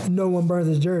trade. No one burns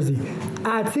his jersey.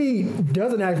 IT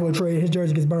doesn't ask for a trade. His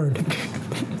jersey gets burned.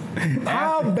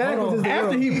 How backwards is the After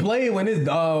world? he played when his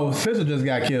sister just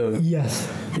got killed.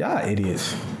 Yes. Y'all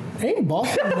idiots. Ain't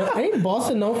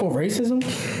Boston known for racism?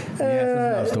 Yes, that's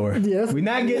another story. yes. We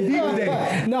not getting deep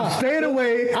today. No. Stay it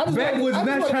away. Backwoods I just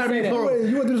not wanted trying to to be say plural. Wait,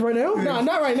 you want to do this right now? No,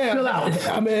 not right now. Chill out.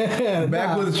 I mean,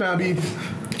 Backwoods trying to be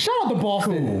shout out to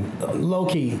Boston. Low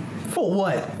key. for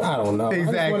what? I don't know.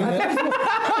 Exactly.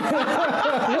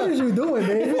 What is you doing,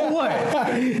 man? For what?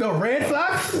 The Red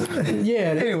Sox?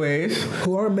 Yeah. Anyways.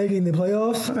 Who aren't making the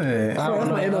playoffs? eh, Sorry, that's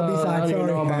my MLB I side. don't even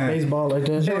know Sorry. about baseball like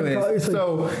that. Anyways,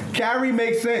 so Kyrie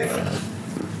makes sense.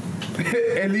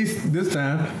 At least this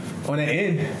time. On the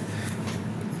end.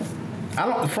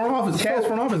 Cavs front office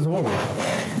is horrible.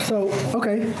 So,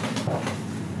 okay.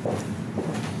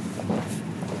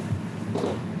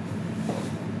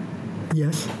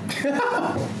 Yes.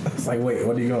 It's like, wait,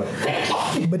 what are you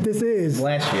going? But this is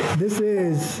Last year. This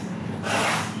is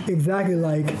exactly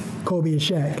like Kobe and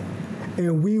Shaq.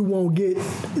 And we won't get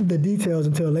the details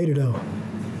until later though.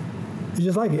 It's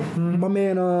just like it. My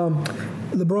man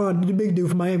LeBron, the big dude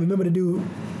from Miami, remember the dude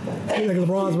like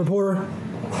LeBron's reporter?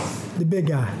 The big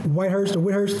guy. Whitehurst or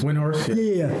Whithurst? Windhorse?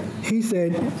 Yeah. He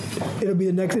said it'll be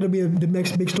the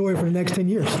next big story for the next 10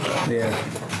 years. Yeah.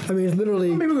 I mean, it's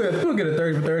literally. Maybe we'll get a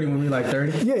 30 for 30 when we like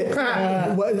 30.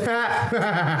 Yeah. What,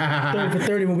 30 for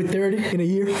 30 when we're 30. in a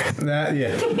year? That,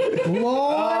 yeah.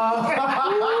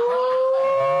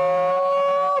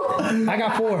 I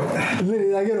got 4.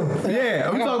 Literally, I get him.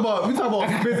 Yeah, we talking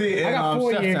about 50 I got and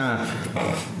 4 chef years. time.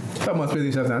 Talking about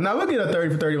 50 chef time. Now we'll get a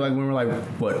 30 for 30 like when we're like,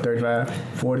 what, 35,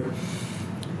 40?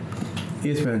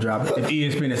 ESPN drop it. If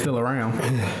ESPN is still around.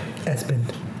 Espen.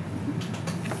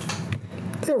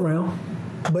 They're around.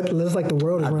 But just like the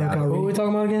world is around doubt it. What were we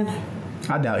Kyrie. talking about again?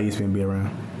 I doubt ESPN be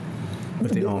around.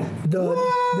 If they don't.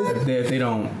 If they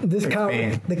don't This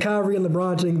expand. the Kyrie and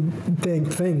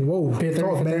LeBron thing. Whoa. Be a 30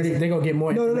 talk, for man. 30. They're going to get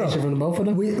more No. information from the both of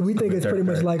them? We think it's 30, pretty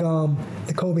much 30. like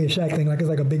the Kobe and Shaq thing. Like it's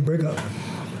like a big breakup.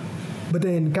 But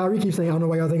then Kyrie keeps saying, I don't know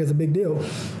why y'all think it's a big deal.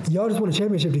 Y'all just won a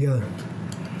championship together.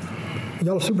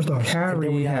 Y'all are superstars.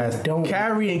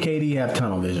 Kyrie and KD have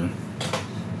tunnel vision.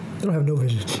 They don't have no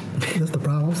vision. That's the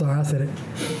problem. I'm sorry, I said it.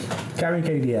 Kyrie and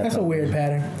KD have That's a tunnel weird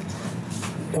pattern.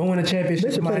 Don't win a They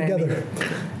championship should in play Miami. together.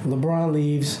 LeBron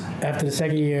leaves after the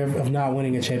second year of not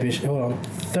winning a championship. Hold on.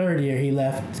 Third year he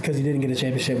left because he didn't get a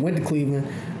championship. Went to Cleveland.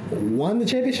 Won the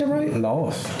championship, right?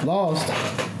 Lost. Lost.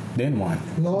 Then won.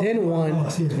 Then won.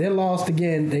 Lost, yeah. Then lost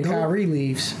again. Then Kyrie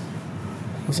leaves.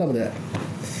 What's up with that?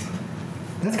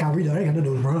 That's Kyrie, though. That ain't got nothing to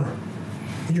do with LeBron.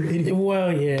 You're an idiot.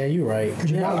 Well, yeah, you're right.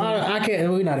 Yeah. I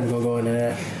can't. We're not even gonna go into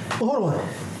that. Well, hold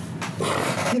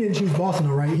on. He didn't choose Boston,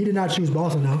 though, right? He did not choose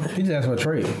Boston, though. He just asked for a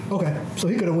trade. Okay, so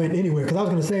he could have went anywhere. Because I was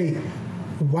going to say,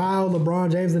 while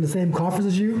LeBron James is in the same conference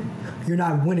as you, you're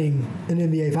not winning an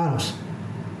NBA Finals.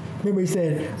 Remember he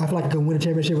said, I feel like I could win a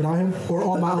championship without him? Or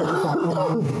on my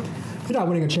own. You're not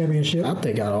winning a championship I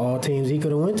think out of all teams he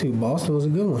could have went to, Boston was a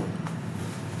good one.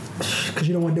 because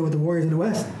you don't want to deal with the Warriors in the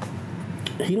West.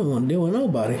 He don't want to deal with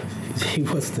nobody. He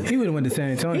was the. He would have went to San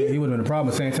Antonio. He would have been the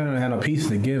problem. San Antonio had no piece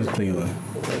to give Cleveland.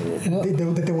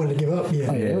 They wanted to give up. Yeah.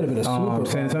 Oh, yeah, it would have been a super.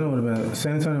 San Antonio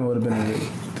would have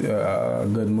been a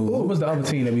good move. What was the other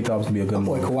team that we thought was gonna be a good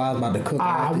Boy, move? Kawhi's about to cook.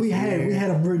 out We this had year.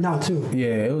 them written out too.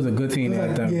 Yeah, it was a good team. Yeah,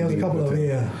 That time. it was a couple of them.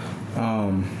 Yeah.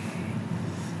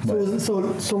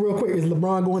 So real quick, is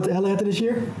LeBron going to LA after this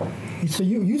year? So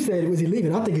you said was he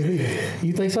leaving? I think he's leaving.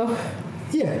 You think so?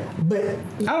 Yeah, but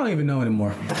I don't even know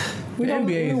anymore. The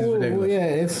NBA is ridiculous. Yeah,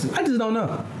 it's. I just don't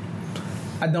know.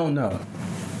 I don't know.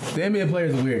 The NBA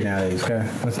players are weird nowadays. Okay,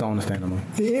 I just don't understand them.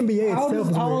 the NBA How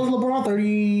itself is old is weird. LeBron?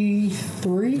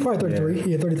 33? Probably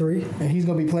 33. Yeah, 33. And he's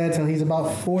going to be playing until he's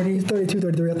about 40. He's 32,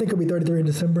 33. I think he'll be 33 in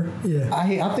December. Yeah.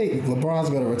 I think LeBron's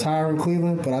going to retire in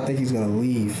Cleveland, but I think he's going to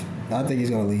leave. I think he's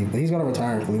going to leave, but he's going to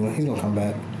retire in Cleveland. He's going to come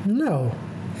back. No.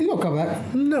 He's going to come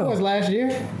back. No. What was last year?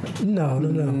 No.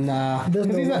 Nah. There's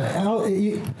 'Cause no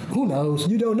he's way. who knows?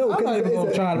 You don't know. I'm not even going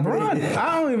to try to Bron, predict it.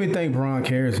 I don't even think Bron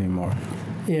cares anymore.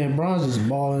 Yeah, Bron's just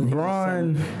balling.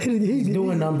 Bron, He's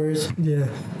doing numbers. Yeah.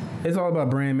 it's all about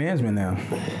brand management now.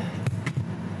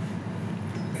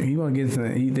 He want to get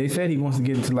into. They said he wants to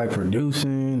get into like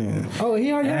producing and Oh,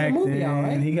 he already has a acting. movie out,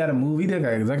 right? He got a movie. He did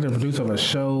like executive producer of a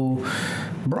show.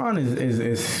 Bron is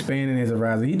expanding his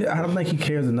horizon. I don't think he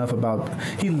cares enough about.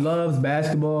 He loves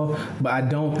basketball, but I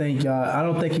don't think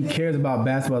he cares about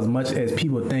basketball as much as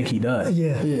people think he does.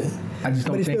 Yeah. I just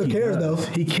don't But he think still he cares, does.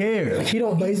 though. He cares. He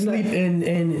don't sleep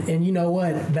and you know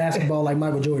what? Basketball like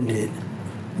Michael Jordan did.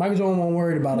 Michael Jordan wasn't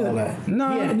worried about all that.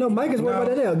 No, Mike is worried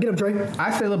about that now. Get him, Trey.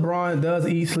 I say LeBron does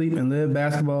eat, sleep, and live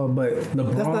basketball, but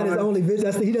LeBron. That's not his only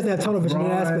vision. He doesn't have tunnel vision in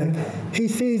that aspect. He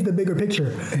sees the bigger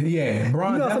picture. Yeah,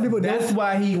 Bron. You know, some people that's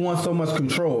why he wants so much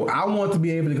control. I want to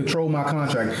be able to control my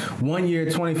contract. 1 year,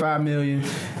 $25 million.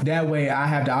 That way, I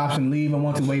have the option to leave. I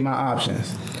want to weigh my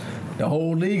options. The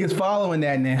whole league is following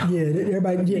that now. Yeah,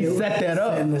 everybody. Yeah, He set that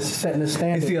up. Setting the And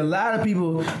standard. see, a lot of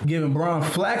people giving Bron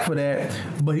flack for that,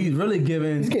 but he's really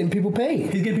giving. He's getting people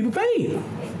paid. He's getting people paid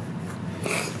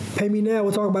pay me now.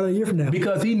 We'll talk about it a year from now.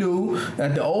 because he knew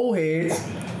that the old heads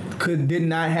did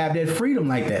not have that freedom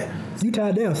like that. You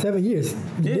tied down 7 years.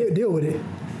 Yeah. Deal with it.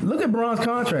 Look at Bron's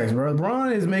contracts, bro.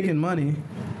 Bron is making money.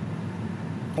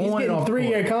 He's on and getting off the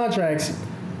 3-year contracts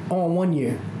on 1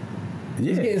 year.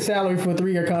 He's getting salary for a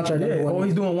 3-year contract. Yeah, or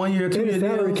he's doing 1 year, 2 And year the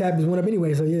salary deals. cap is went up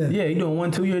anyway, so yeah. Yeah, he's doing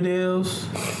 1 2 year deals.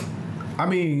 I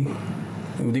mean,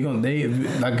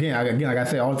 like I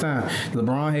say all the time,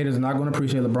 LeBron haters are not going to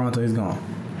appreciate LeBron until he's gone,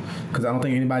 because I don't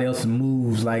think anybody else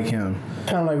moves like him.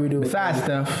 Kind of like we do. Steph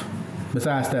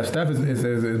is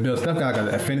Bill. Steph got like an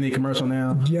Affinity commercial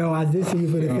now. Yo, I did see you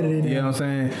for the Infinity. You know what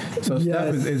I'm saying? So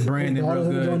Steph is branded real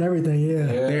On good. everything, yeah.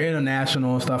 They're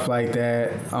international and stuff like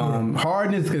that.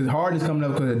 Harden's coming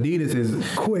up because Adidas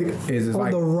is Quick. Is on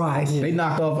like the rise. they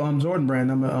knocked off Jordan Brand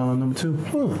number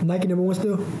 2. Nike number 1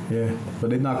 still? Yeah, but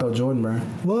they knocked off Jordan Brand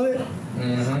What?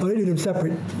 Oh, they do them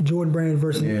separate. Jordan brand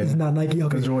versus it's not Nike. Okay.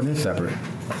 because Jordan is separate.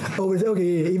 Oh, it's okay.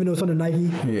 Yeah, even though it's under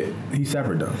Nike. Yeah, he's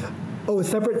separate though. Oh, it's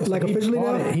separate, like officially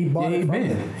now. He bought it from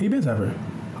him. He been separate.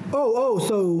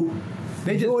 So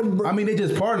They just they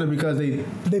just partnered because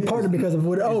they partnered because of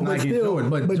what? Oh, but Nike still, Jordan,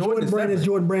 but Jordan Jordan is brand is separate.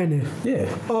 Jordan branded.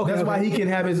 Yeah. Okay, That's why okay. he can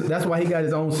have his. That's why he got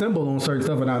his own symbol on certain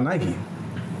stuff without Nike.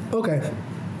 Okay,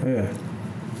 Yeah.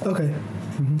 okay,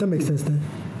 that makes sense then.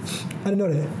 I didn't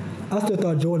know that. I still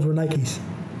thought Jordans were Nikes.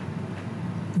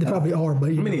 They probably are,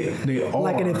 but you know, they are.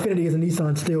 like an Infinity is a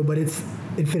Nissan still, but it's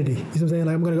Infinity. You see what I'm saying?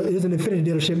 Like I'm gonna go. It's an Infinity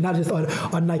dealership, not just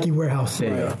a Nike warehouse. There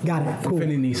you go. Got it. Cool.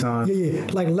 Infinity Nissan.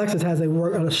 Yeah. Like Lexus has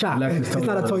a shop. Lexus It's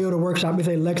not a Toyota. Toyota workshop. It's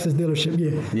a Lexus dealership.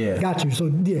 Yeah. Yeah. Got you. So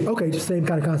yeah. Okay. Just same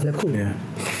kind of concept. Cool. Yeah.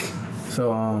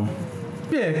 So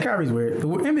yeah, Kyrie's weird. The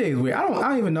NBA is weird. I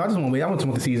don't even know. I just want to wait. I just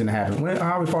want the season to happen.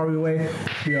 How far are we away?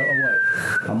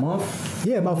 What? A month?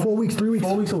 Yeah. About 4 weeks, 3 weeks.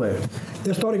 4 weeks away.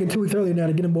 They're starting in 2 weeks earlier now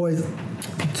to get them boys.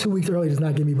 2 weeks early does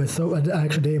not give me, but so an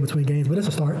extra day in between games. But it's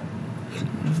a start.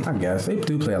 I guess they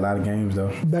do play a lot of games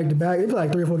though. Back to back. They play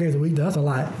like 3 or 4 games a week. Though. That's a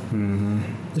lot. Mm-hmm.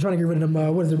 They're trying to get rid of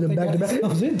them. What is it? Them back to back.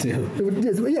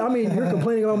 into. Yeah. I mean, you're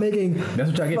complaining about making. That's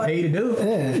what y'all get paid to do.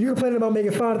 Yeah. You're complaining about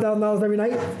making $500,000 every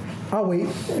night. I'll wait.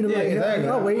 You know, Yeah, like, exactly.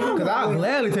 I'll wait. Because I'll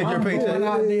gladly take your I'm going paycheck.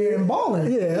 out there and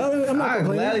balling. Yeah, I'm not I'll complaining.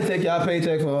 gladly take y'all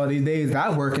paycheck for all these days I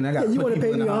work and I got. You want to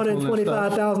pay me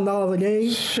 $125,000 a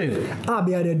game? Shit. I'll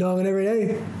be out there dogging every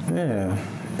day. Yeah.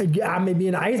 I may be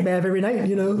in an ice bath every night,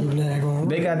 you know.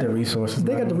 They got the resources.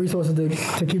 They got the resources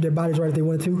to keep their bodies right if they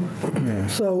wanted to. Yeah.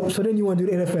 So then you want to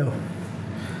do the NFL.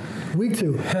 Week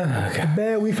 2.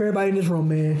 Bad week for everybody in this room,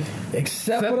 man.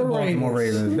 Except Except for the the Baltimore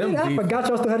Ravens. Them I deep- forgot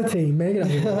y'all still had a team, man. Get out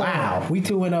of here. Wow, we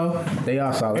 2-0. They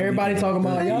are solid. Everybody talking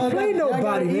about They y'all ain't play y'all got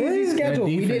nobody, an man. easy schedule.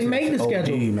 Their We didn't make the defense is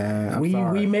schedule. OD, man. I'm we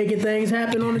sorry. making things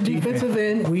happen on the defensive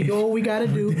end. We do what we got to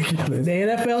do. The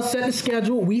NFL set the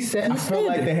schedule. We set the I felt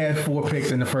like they standard. had 4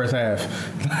 picks in the first half.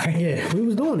 Yeah, we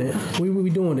was doing it. We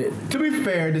doing it. To be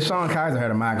fair, Deshaun Kaiser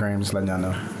had a migraine. Just letting y'all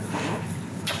know.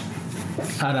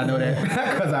 How did I know that?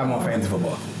 Because I'm on fantasy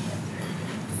football.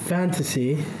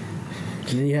 Fantasy. And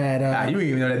then you had You didn't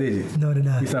even know that, did you? No, they're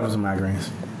not. He suffers from migraines.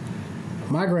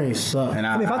 migraines suck. And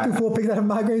I mean, if I threw 4 picks, I'd have a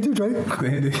migraine too, Trey.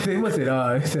 What's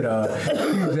it? He said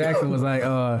Hugh Jackson was like,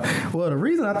 well, the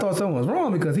reason I thought something was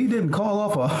wrong because he didn't call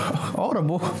off a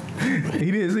audible.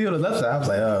 He didn't see on the left side. I was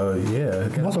like, oh yeah.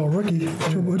 I'm also a rookie.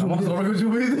 What you I'm want to also do? what you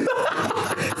mean?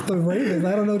 The Ravens,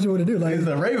 I don't know what you want to do. Like, It's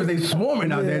the Ravens. They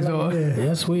swarming out there, so. yeah.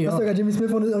 Yes, we I still are. got Jimmy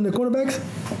Smith on the cornerbacks.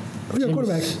 Who's your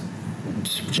quarterbacks?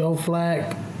 Joe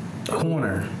Flacco.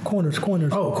 Corner. Corners.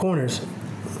 Oh, corners.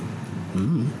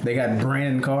 They got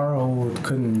Brandon Carl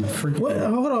couldn't freaking. What?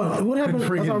 Hold on. What happened? Was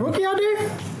freaking- our rookie out there?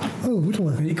 Oh, which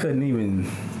one? He couldn't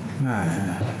even.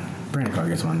 Brandon Carl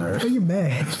gets on my nerves. Are you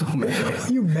mad? So mad.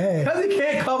 You mad? Because he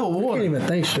can't cover I can't water. even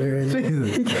think straight.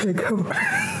 Jesus. He can't go.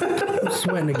 I'm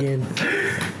sweating again.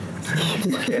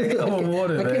 Yeah, come on,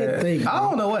 water, I man. can't think. I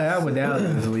don't know what happened with Dallas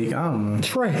this week. I don't know.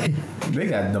 Trey, They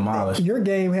got demolished. your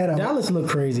game had Dallas looked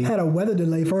crazy. a weather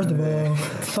delay, first of all.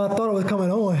 So I thought it was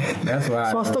coming on. That's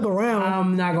why. So I stuck around.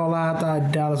 I'm not gonna lie, I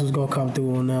thought Dallas was gonna come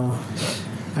through on that one.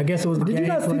 I guess it was the Did you game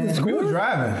not see the plan. score? We were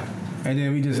driving, and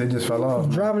then it just fell off.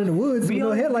 Driving in the woods with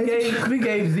no headlights. We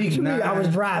gave Zeke What you mean 9. I was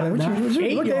driving? What game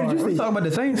did yards. you We see? talking about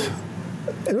the Saints.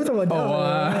 We're talking about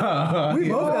Dallas. We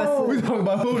both got We talking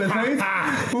about who the Saints?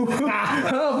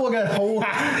 How boy got whole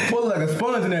like a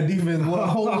sponge in that defense. Boy,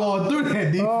 hold on through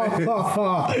that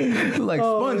defense. Like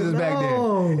sponges back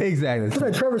no. there. Exactly. Look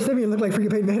like Trevor Simeon looked like freaking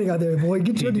Peyton Manning out there, boy.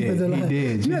 Get your He did, defensive he line.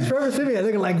 did. You got Trevor Simeon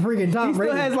looking like freaking Tom He still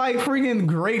Brady. has like freaking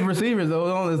great receivers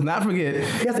though. Let's not forget.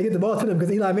 He has to get the ball to them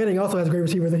because Eli Manning also has great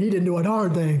receivers, and he didn't do a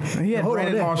darn thing. He had Hold on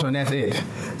Brandon there. Marshall, and that's it.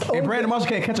 And Brandon Marshall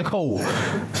can't catch a cold.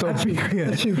 So be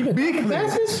clear. Be clear.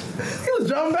 Passes? He was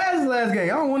dropping passes last game.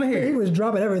 I don't want to hear He it. was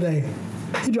dropping everything.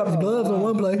 He dropped his gloves on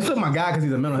one play. He took my guy because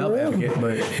he's a mental health advocate,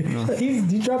 but you know. He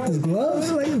dropped his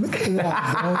gloves? Like,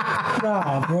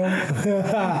 Nah, bro.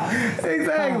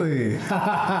 Exactly.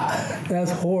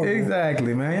 That's horrible.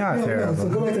 Exactly, man. Y'all so terrible.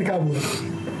 go back to the Cowboys.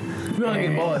 We only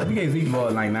get balls. We gave Zeke the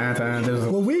ball like 9 times. There was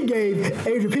a- Well, we gave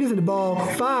Adrian Peterson the ball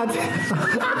 5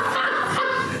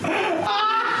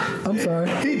 I'm sorry.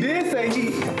 He did say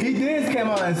he did come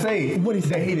out and say What'd he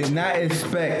say? that he did not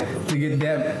expect to get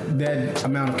that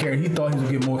amount of carries. He thought he was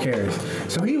gonna get more carries.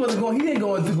 So he wasn't going. He didn't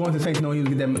go into Saints knowing he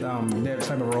was gonna get that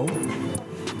type of role.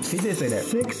 He did say that.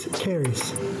 6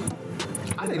 carries.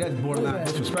 I think that's borderline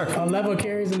disrespectful. 11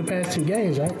 carries in the past 2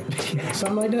 games, right?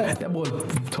 Something like that. That boy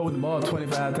told the ball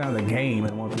 25 times a game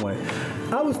at one point.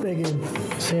 I was thinking,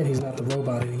 Said he's not the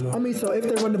robot anymore. I mean, so if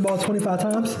they run the ball 25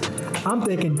 times, I'm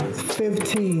thinking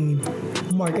 15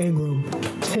 Mark Ingram,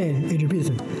 10 Adrian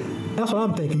Peterson. That's what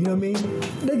I'm thinking, you know what I mean?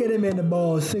 They get him in the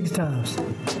ball 6 times.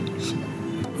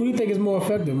 Who do you think is more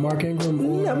effective, Mark Ingram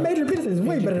or? Yeah, Adrian Peterson is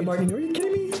way Adrian better than Mark Ingram. Are you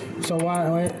kidding me? So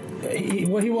why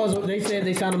he was? They said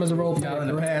they signed him as a role Y'all in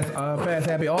the player. pass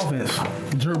happy offense.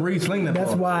 Drew Brees sling that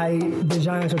That's ball. why the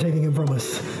Giants are taking him from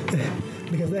us.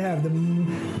 Because they have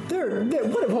they're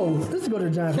what if hold? Let's go to the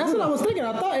Giants. That's what I was thinking.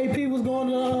 I thought AP was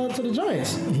going to the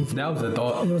Giants. That was a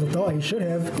thought. It was a thought he should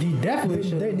have. He definitely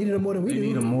should. They needed him more than we They do.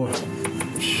 need him more.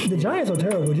 The Giants are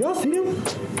terrible. Did y'all see them?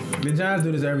 The Giants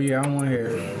do this every year. I don't want to hear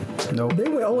it. Nope. They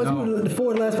were always No. the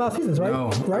 4 of the last 5 seasons, right? No,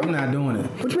 right? I'm not doing it.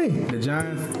 What you mean? The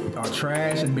Giants are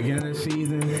trash at the beginning of the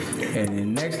season, and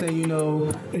then next thing you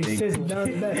know, They sizzle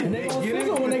down the back. And they gonna get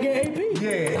sizzle it- when they get AP.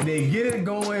 yeah, they get it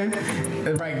going.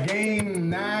 It's like game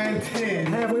 9, 10.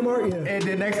 Halfway mark, yeah. And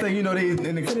then next thing you know, they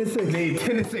 10 and 6. They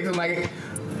 10 and 6. I'm like,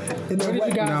 In the, Where did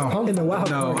you guys no, in the wild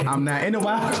no, card game. I'm not in the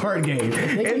wild card game.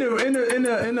 In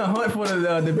the hunt for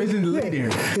the division leader.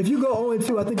 If you go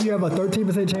 0-2, I think you have a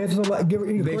 13% chance or something. Like, give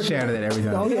it, They shatter that every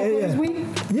time. Oh, Odell yeah, played yeah. this week?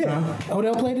 Yeah.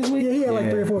 Odell played this week? Yeah, he had like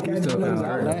Yeah, 3 or 4 he catches. still He kinda was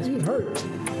hurt. out. He was hurt.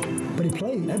 But he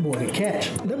played. That boy can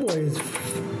catch. That boy is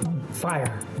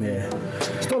fire. Yeah.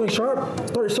 Sterling Sharp.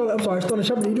 Sterling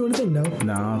Sharp, did he do anything? No.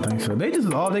 No, I don't think so. They just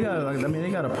they got like, I mean, they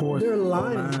got a poor. Their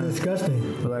line is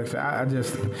disgusting. But like I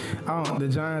said, I don't. The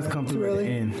Giants come through at early? the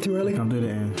end. Too early? Come through the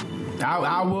end.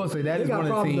 I will say that They is got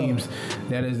one of the problems, teams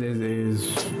that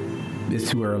is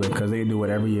too early because they do it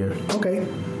every year. Okay.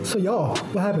 So y'all,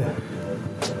 what happened?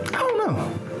 I don't know.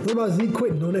 What about Zeke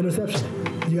quitting on the interception?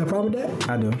 You got a problem with that?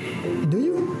 I do Do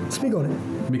you? Speak on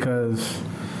it. because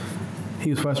he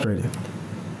was frustrated.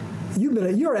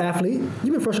 You're an athlete.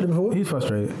 You've been frustrated before. He's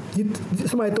frustrated.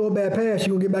 Somebody throw a bad pass,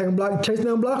 you gonna get back and block, chase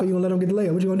down block, or you gonna let them get the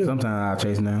layup? What you gonna do? Sometimes I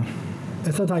chase now.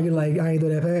 And sometimes you're like, I ain't throw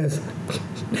that pass.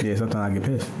 Yeah, sometimes I get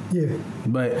pissed. Yeah.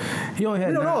 But he only had.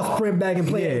 We don't all sprint back and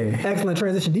play Yeah. excellent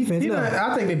transition defense. You know, No.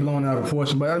 I think they're blowing out of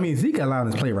proportion, but I mean, Zeke got loud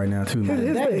on his play right now too, Here's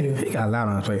man. the thing. He got loud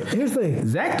on his play. Here's the thing.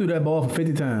 Zach threw that ball for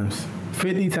 50 times.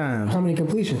 50 times. How many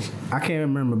completions? I can't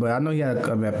remember, but I know he had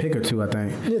a pick or 2, I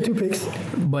think. Yeah, 2 picks.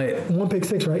 But 1 pick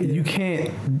 6, right? you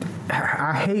can't.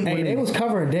 I hate Hey, when they was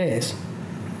covering Dez.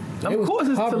 Of course,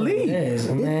 it's to covering lead.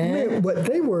 Dez, man. But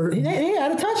they were. He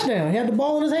had a touchdown. He had the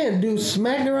ball in his hand. Dude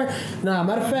smacked it right. Nah,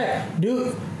 matter of fact,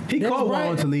 dude. He Dez caught one Bryant-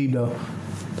 on to lead though.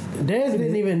 Dez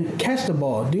didn't even catch the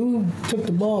ball. Dude took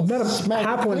the ball. Met him smacked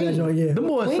high it point of that clean. joint, yeah. The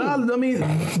boys Clean. solid. I mean,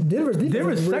 Denver's defense.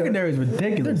 Denver's is real. secondary is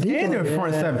ridiculous, Their and their defense,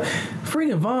 front yeah. 7.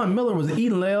 Freaking Von Miller was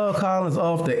eating La'el Collins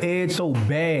off the edge so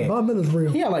bad, Von Miller's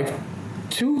real. He had like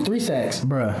 2-3 sacks.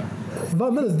 bruh.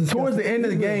 Von Miller's disgusting. Towards the end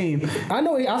of the game, I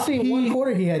know. I seen one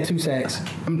quarter. He had 2 sacks.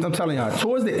 I'm telling y'all,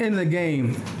 towards the end of the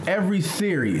game, every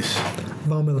series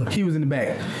Von Miller. he was in the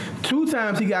back. 2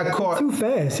 times he got caught. Too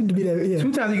fast. Seemed to be that. Yeah.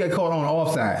 2 times he got caught on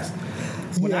offsides.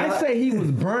 When Yeah. I say he was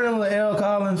burning La'el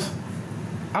Collins,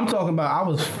 I'm talking about I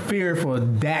was feared for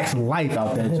Dak's life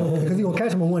out there. Because he gonna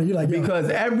catch him on one. You're like, yo. Because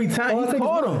every time All I he think is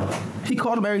caught one. him. He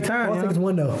caught him every time. All I think is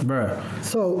one though. Bruh.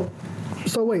 So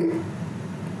wait.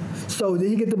 So did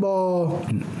he get the ball?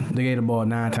 They gave the ball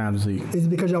 9 times this week. Is it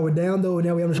because y'all were down though, and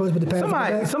now we have no choice but to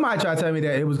pass? Somebody tried to tell me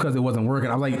that it was because it wasn't working.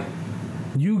 I was like,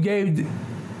 y'all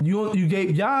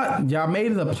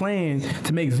made it a plan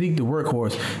to make Zeke the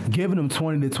workhorse, giving him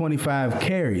 20 to 25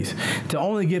 carries. To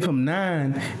only give him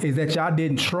 9 is that y'all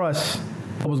didn't trust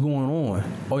what was going on,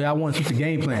 or y'all want to switch the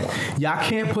game plan. Y'all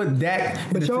can't put Dak.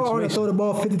 But y'all already throw the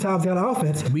ball 50 times down the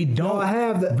offense. We don't. Y'all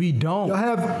have,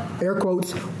 air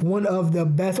quotes, one of the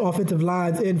best offensive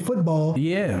lines in football.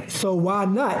 Yeah. So why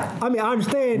not? I mean, I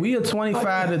understand. We are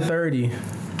 25 to 30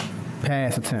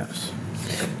 pass attempts.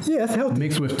 Yeah, that's healthy.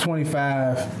 Mixed with 20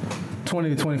 to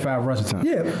 25 rush attempts.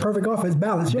 Yeah, perfect offense,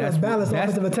 balance. Yeah, that's balanced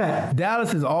offensive attack.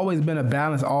 Dallas has always been a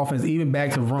balanced offense, even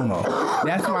back to Romo.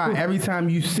 That's why every time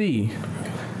you see,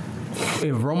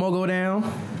 if Romo go down,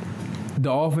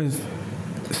 the offense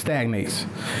stagnates.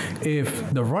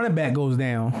 If the running back goes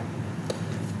down,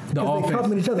 the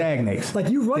offense stagnates. Like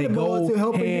you run the ball to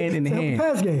help hand in hand.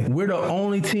 Pass game. We're the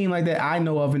only team like that I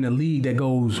know of in the league that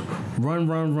goes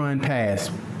run, pass.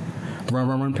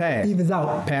 Run, pass. Evens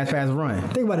out. Pass, run.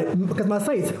 Think about it, because my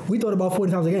Saints, we throw the ball 40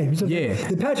 times a game. You see what I'm saying?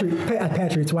 The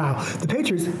Patriots, wow. The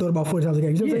Patriots throw the ball 40 times a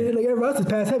game. You see what I'm saying? Like everybody else is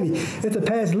pass heavy. It's a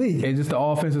pass league. It's just the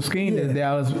offensive scheme that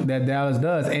Dallas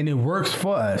does, and it works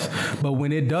for us. But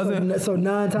when it doesn't, so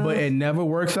 9 times. But it never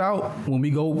works out when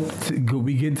we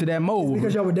we get into that mode.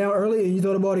 Because y'all were down early and you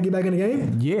throw the ball to get back in the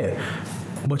game. Yeah.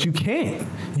 But you can't.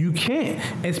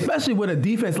 Especially with a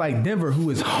defense like Denver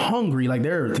who is hungry, like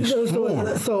they're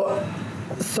destroying.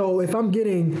 So if I'm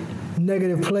getting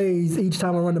negative plays each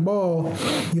time I run the ball,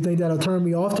 you think that'll turn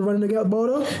me off to running the ball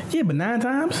though? Yeah, but 9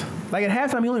 times? Like at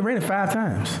halftime, he only ran it 5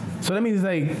 times. So that means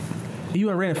like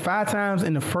you ran it 5 times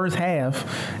in the first half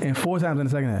and 4 times in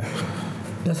the second half.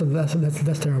 That's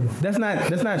terrible. That's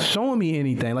not showing me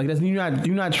anything. Like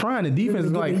you're not trying. The defense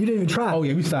is like you didn't even try. Oh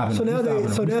yeah, we stopping. So now they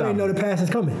know the pass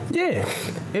is coming. Yeah,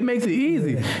 it makes it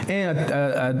easy. Yeah. And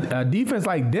a defense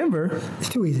like Denver, it's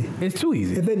too easy.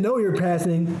 If they know you're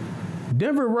passing.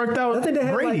 Denver worked out. I think they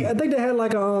had Brady. they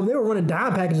were running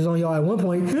dime packages on y'all at one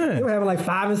point. Yeah. They were having like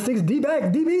 5 and 6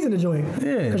 DBs in the joint.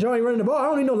 Yeah, because y'all ain't running the ball. I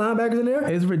don't need no linebackers in there.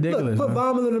 It's ridiculous. Look, put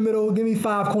Bauman in the middle. Give me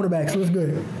 5 cornerbacks. So it's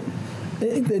good.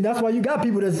 And that's why you got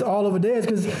people that's all over there.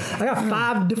 Because I got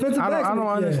 5 defensive backs. I don't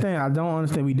understand. I don't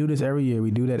understand. We do this every year.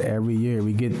 We do that every year.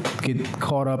 We get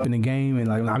caught up in the game and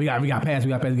like, nah, we got pass. We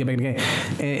got pass to get back in the game.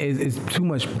 And it's too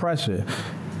much pressure.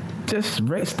 Just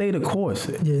stay the course.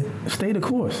 Yeah. Stay the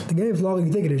course. The game's longer than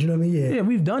you think it is. You know what I mean? Yeah. Yeah,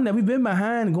 we've done that. We've been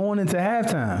behind going into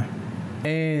halftime,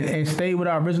 and stayed with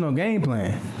our original game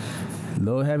plan. A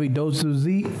little heavy dose of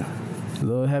Zeke, a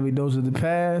little heavy dose of the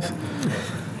pass.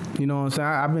 You know what I'm saying?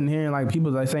 I've been hearing like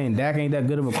people like saying Dak ain't that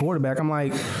good of a quarterback. I'm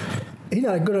like, he's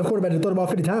not a good enough quarterback to throw the ball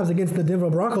 50 times against the Denver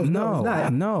Broncos. No, he's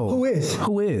not. No. Who is?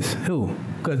 Who?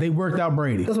 Because they worked out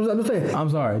Brady. That's what I'm saying.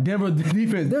 I'm sorry. Denver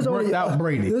defense worked out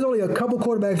Brady. There's only a couple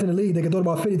quarterbacks in the league that can throw the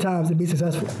ball 50 times and be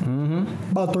successful.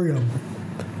 Mm-hmm. About 3 of them.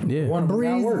 Yeah.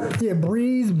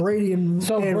 Breeze, Brady, and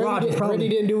Rodgers. Brady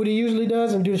didn't do what he usually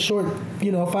does and do a short,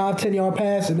 5-10 yard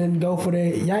pass and then go for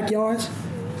the yak yards.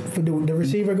 For the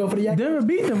receiver go for the yak. Denver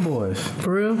beat them boys.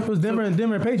 For real? It was Denver and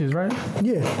Denver Patriots, right?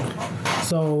 Yeah.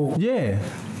 So yeah,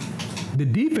 the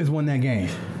defense won that game.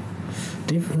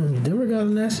 Denver got a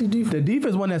nasty defense. The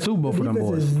defense won that Super Bowl for them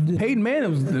boys. Peyton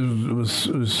Manning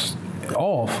was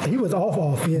off. He was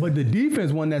off. Yeah. But the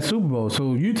defense won that Super Bowl.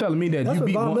 So you telling me that that's you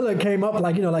beat Von Miller came up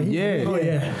like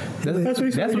yeah. That's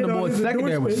when the boys'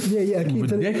 secondary was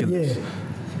ridiculous. Yeah.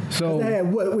 So they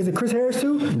had was it Chris Harris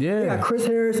too? Yeah. They got Chris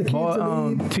Harris,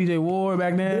 T.J. Ward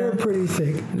back then. They're pretty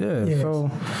sick. Yeah. So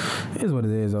it is what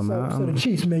it is, though, man. So the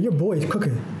Chiefs, man, your boy is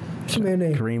cooking. What's your man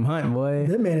name? Kareem Hunt, boy.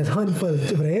 That man is hunting for the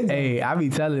end zone. Hey, I be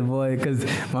telling boy, because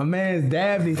my man's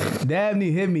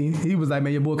Dabney hit me. He was like,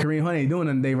 man, your boy Kareem Hunt ain't doing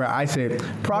nothing today, right? I said,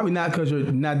 probably not because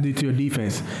you're not due to your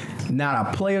defense. Not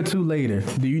a play or two later,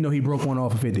 do you know he broke one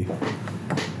off of 50?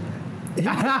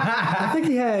 I think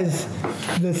he has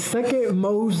the second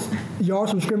most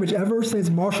yards from scrimmage ever since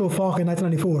Marshall Faulk in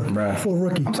 1994 Bruh. for a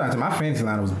rookie. I'm sorry, my fantasy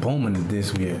line was booming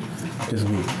this week.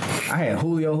 I had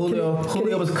Julio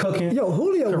was cooking.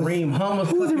 Julio Kareem Hunt was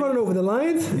cooking. Who was he running over, the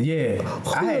Lions? Yeah.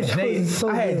 I had Jay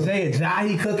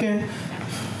Ajayi cooking.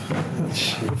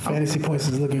 Fantasy points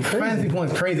is looking crazy. Fantasy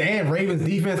points crazy. And Ravens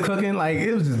defense cooking. Like,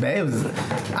 it was just bad.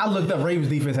 I looked up Ravens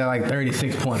defense had like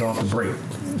 36 points off the break.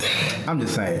 I'm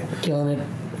just saying. Killing it.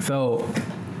 So,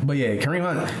 but yeah, Kareem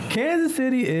Hunt. Kansas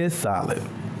City is solid.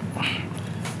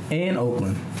 And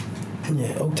Oakland.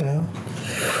 Yeah, Oaktown.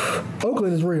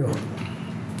 Oakland is real.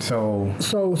 So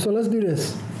So let's do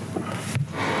this.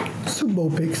 Super Bowl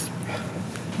picks.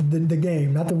 The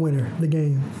game, not the winner. The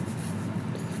game.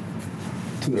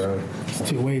 too early.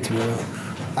 It's way too early.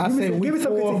 I say week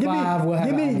 4 or 5. We'll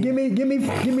have give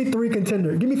me 3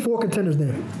 contenders. Give me 4 contenders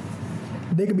then.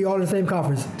 They could be all in the same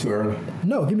conference. Too early.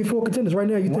 No, give me 4 contenders right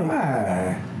now. You think?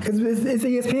 Why? Because it's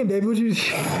ESPN, baby.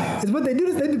 It's what they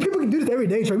do. People can do this every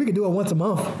day, Trey. We can do it once a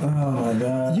month. Oh my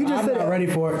god! You just I'm said not ready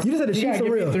for it. You just said the You Chiefs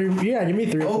gotta are give real. me 3. Yeah, give me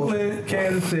 3 or 4. Oakland,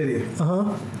 Kansas City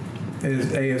is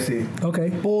AFC. Okay.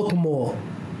 Baltimore.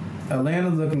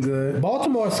 Atlanta's looking good.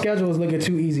 Baltimore's schedule is looking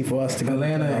too easy for us to go.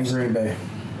 Atlanta and Green Bay.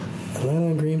 Atlanta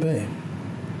and Green Bay.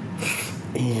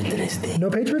 Interesting. No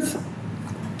Patriots?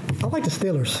 I like the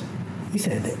Steelers. You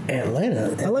said Atlanta.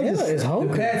 I like Atlanta this. is The home.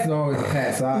 Pats is always the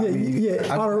Pats. So I mean,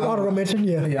 Honorable mention,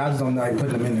 yeah. Yeah, I just don't know how you put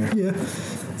them in there. Yeah.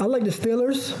 I like the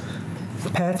Steelers.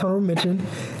 Pats, honorable mention.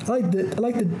 I like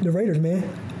the Raiders, man.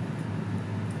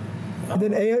 And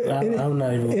then I'm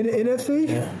not even. in the NFC?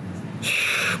 Yeah.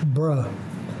 Bruh.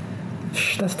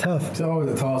 That's tough. It's always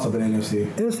a toss up in NFC.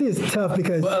 NFC is tough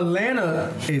because But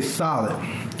Atlanta is solid.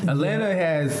 Atlanta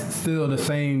has still the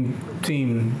same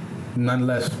team,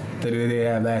 nonetheless, that they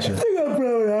had last year. They got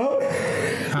blown out.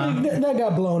 That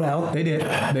got blown out. They did.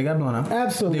 They got blown out.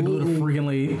 Absolutely. They blew the freaking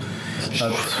lead.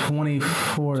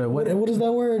 24 to what? What is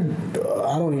that word?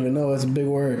 I don't even know. It's a big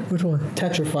word. which one?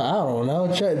 Tetrified. I don't know.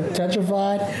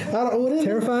 Tetrified. I don't. What is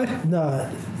Terrified? It? Nah.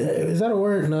 Is that a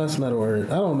word? No, it's not a word.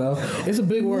 I don't know. It's a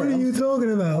big word. What are you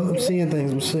talking about? I'm seeing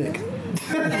things. I'm sick.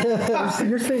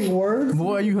 You're saying words?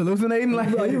 Boy, are you hallucinating?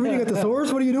 Like, Are you reading at the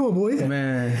source? What are you doing, boy?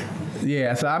 man.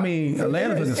 Yeah, so I mean,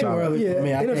 Atlanta's looking It's too solid. early Yeah, for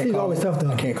me. I NFC can't is call always it. tough,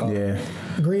 though. I can't call it.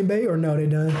 Yeah. Green Bay or no? They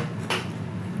done.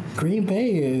 Green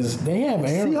Bay is. They have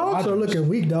Aaron Seahawks Rodgers. are looking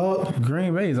weak, dog.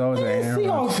 Green Bay is always an Aaron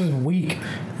Rodgers. Seahawks is weak.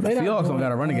 They not Seahawks don't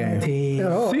got a running game. team.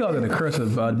 At all. Seahawks in the curse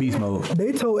of beast mode.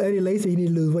 They told Eddie Lacy he need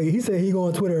to lose weight. He said he go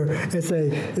on Twitter and say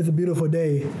it's a beautiful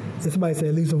day, and somebody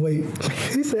said lose some weight.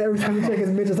 He said every time he check his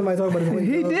mention, somebody talk about his weight.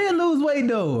 He dog. did lose weight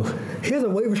though. He has a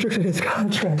weight restriction in his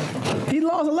contract, He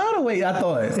lost a lot of weight, I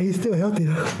thought. and he's still healthy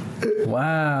though.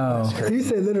 Wow. He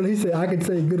said literally, I can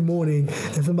say good morning,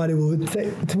 and somebody will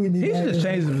tweet me. He back should just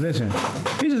and- change the position.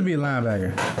 He should be a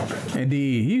linebacker.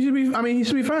 Indeed. He should be, he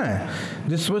should be fine.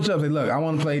 Just switch up. Say, look, I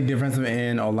want to play defensive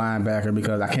end or linebacker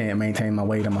because I can't maintain my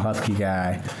weight. I'm a husky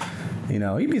guy. You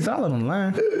know, he'd be solid on the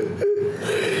line.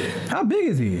 How big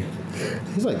is he?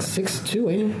 He's like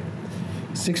 6'2", ain't he?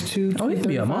 6'2". Oh, he'd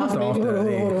be a monster off the Hold on,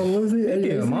 edge. let me see. He'd be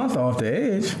a monster off the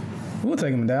edge. We'll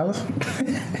take him to Dallas.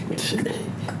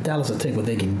 Dallas will take what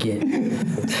they can get.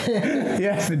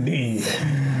 Yes, indeed.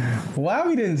 Why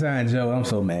we didn't sign Joe? I'm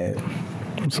so mad.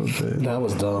 I'm so good. That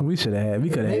was dumb. We should have. We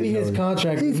could have. Maybe his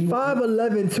contract. He's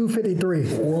 5'11", 253.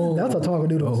 That's a talk of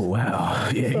doodles. Oh wow.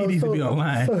 Yeah, he needs to be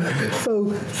online. So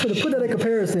to put that in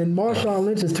comparison, Marshawn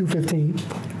Lynch is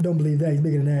 215. Don't believe that. He's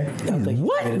bigger than that.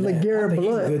 What? LeGarrette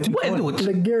Blunt.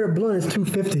 LeGarrette Blunt is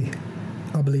 250.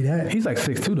 I believe that. He's like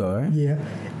 6'2", though, right? Yeah.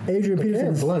 Adrian Aaron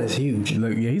Peterson's Blunt is huge.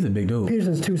 Look, yeah, he's a big dude.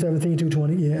 Peterson's 217,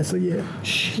 220. Yeah, so yeah.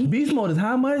 Beast mode is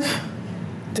how much?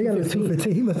 They got him at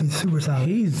 215. He must be super solid.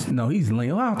 He's lean.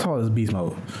 How tall is Beast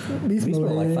mode? Beast He's more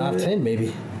like 5'10",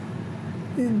 maybe.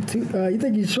 You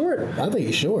think he's short? I think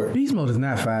he's short. Beast mode is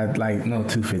not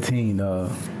 215, dog.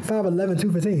 5'11",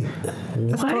 215.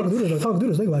 That's talking doodles. Talking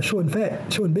doodles. Think about short and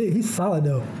fat, short and big. He's solid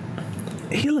though.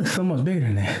 He looks so much bigger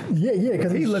than that. Yeah,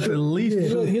 because He looks at least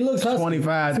He looks husky.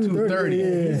 25, 230.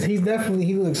 Yeah. He's definitely.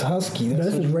 He looks husky.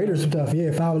 This is Raiders stuff. Yeah,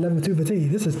 5'11", 215.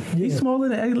 This is He's smaller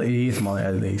than Eddie Lacy. He is smaller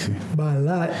than Eddie Lacy. by a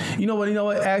lot. You know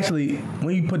what? Actually,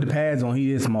 when you put the pads on,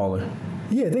 he is smaller.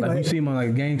 Yeah, think Like about you it. see him on like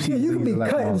a game sheet. Yeah, you can be he's a lot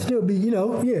cut and smaller. still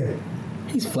be, yeah.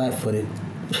 He's flat-footed.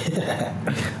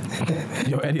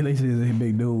 Yo, Eddie Lacy is a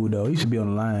big dude though. He should be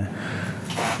on the line.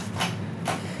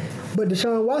 But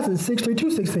Deshaun Watson is 6'3",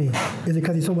 216. Is it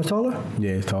because he's so much taller?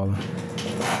 Yeah, he's taller.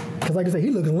 Because like I said, he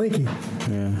looking lanky.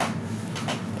 Yeah.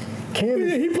 Cam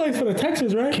is, he plays for the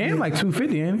Texans, right? Cam like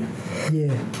 250, ain't he?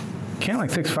 yeah, Cam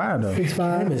like 6'5", though. 6'5",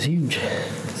 Cam is huge.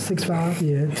 6'5",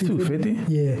 yeah. 250?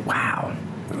 Yeah. Wow.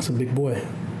 That's a big boy.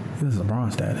 This is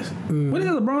LeBron status. What is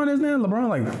LeBron is now? LeBron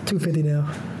like 250 now.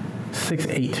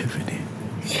 6'8", 250.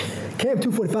 Cam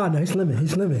 245 now. He's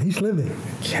slimming.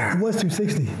 Yeah. He was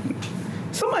 260.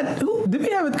 Somebody, did we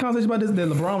have a conversation about this, that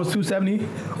LeBron was 270?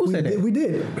 Who said that? We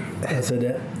did. I said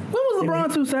that. When was LeBron When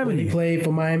 270? he played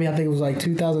for Miami, I think it was like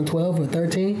 2012 or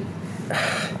 13.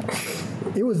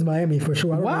 It was Miami for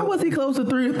sure. I don't Why know. was he close to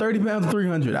 30 pounds to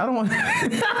 300? I don't want.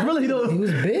 I really He don't.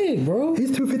 was big, bro. He's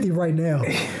 250 right now.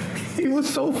 He was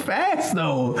so fast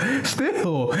though,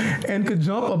 still, and could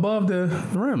jump above the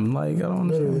rim. Like I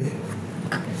don't understand.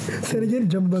 Say it again.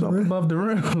 Jump above the rim. above the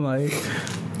rim. Like,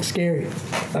 Scary.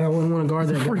 I wouldn't want to guard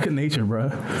that guy. freak of nature, bro.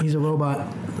 He's a robot.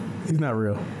 He's not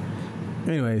real.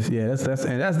 Anyways, yeah, that's the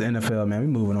NFL, man. We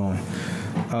moving on.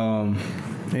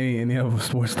 Any other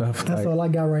sports stuff? That's all I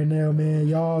got right now, man.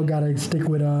 Y'all gotta stick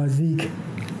with Zeke.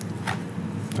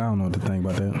 I don't know what to think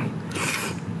about that.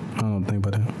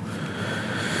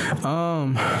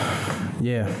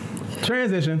 Yeah.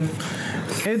 Transition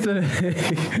into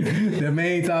the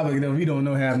main topic that we don't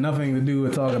know have nothing to do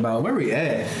with talking about. Where we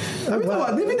at? Did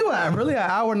we do an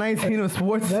hour 19 of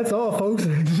sports? That's all, folks.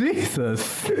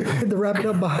 Jesus. Hit the wrap it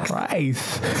up box.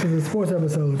 Christ. This is a sports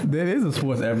episode. That is a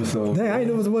sports episode. Dang, I didn't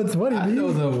know it was 120, I know it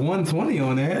was a 120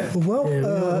 on that.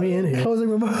 Well, we in here. closing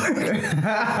remarks.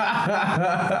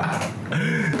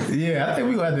 Yeah, I think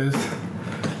we got this.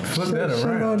 Flip that Shut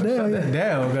around. on down, Shut that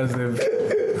down because we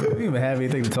didn't even have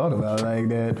anything to talk about like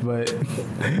that. But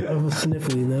I'm a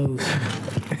sniffly nose.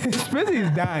 Spizzy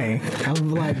is dying.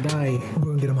 I'm like dying. We're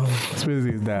gonna get him home.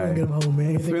 Spizzy is We're gonna dying. get him home, man.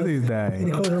 Anything Spizzy is else? dying.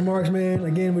 Any closing remarks, man?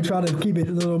 Again, we try to keep it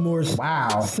a little more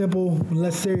Wow. simple,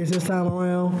 less serious this time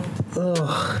around.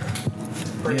 Ugh.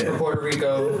 Pray for Puerto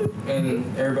Rico and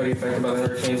everybody affected by the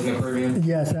hurricanes in the Caribbean.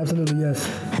 Yes, absolutely, yes.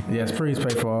 Yes, please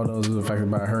pray for all those who are affected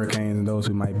by hurricanes and those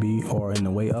who might be or in the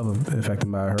way of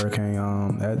affected by a hurricane.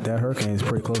 That hurricane is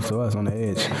pretty close to us on the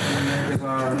edge.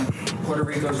 Puerto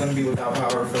Rico's going to be without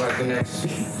power for like the next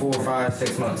 4, 5,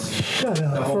 6 months. Shut The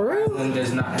up. whole For real? island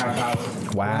does not have power.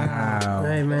 Wow.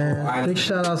 Hey, man. Big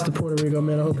shout outs to Puerto Rico,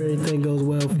 man. I hope everything goes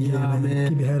well for y'all, man.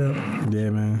 Keep your head up. Yeah,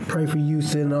 man. Pray for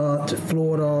Houston, to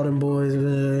Florida, all them boys,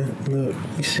 man. Look,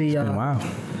 you see y'all. Wow.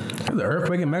 There's an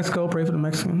earthquake in Mexico. Pray for the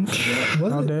Mexicans.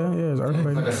 Was Out it? there, yeah, it's an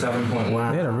earthquake. Like a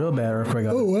 7.1. They had a real bad earthquake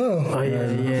out Oh, there. wow. Oh,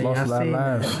 yeah. Lost a lot of seen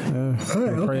that. lives.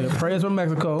 Yeah. All right, Prayers for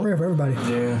Mexico. Prayer for everybody.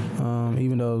 Yeah.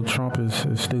 Even though Trump is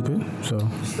stupid. So,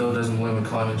 Still doesn't win with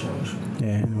climate change. yeah,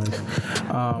 anyways.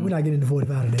 We're not getting into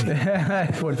 45 today.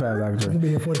 45 We'll actually. be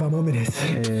here 45 more minutes.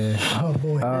 Yeah. Oh,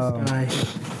 boy. Guy.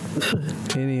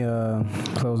 Any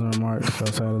closing remarks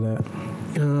outside of that?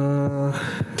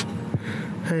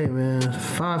 Hey, man.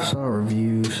 5-star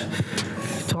reviews.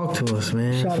 Talk to us,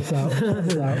 man. Shout us out. Shout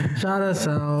us out. Shout us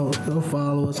out. Go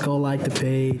follow us. Go like the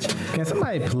page. Can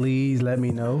somebody please let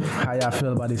me know how y'all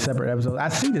feel about these separate episodes? I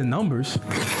see the numbers.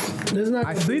 There's not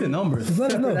I see the numbers.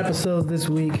 Let us know. separate episodes this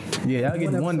week. Yeah, I'll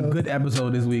get one episode. good episode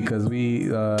this week because we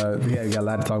got a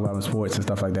lot to talk about in sports and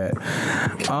stuff like that.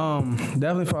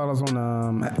 Definitely follow us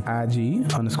on IG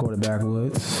 _ the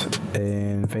Backwoods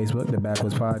and Facebook, the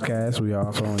Backwoods Podcast. We are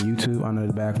also on YouTube under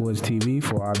the Backwoods TV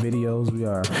for our videos. We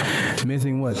are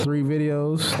missing 2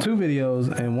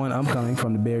 videos and one upcoming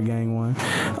from the Bear Gang one,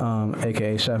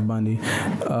 aka Chef Bundy.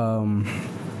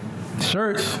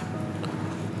 Shirts.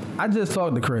 I just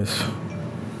talked to Chris.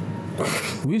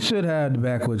 We should have the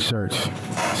Backwoods shirts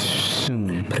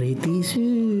soon. Pretty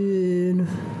soon.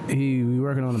 We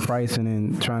working on the pricing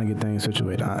and trying to get things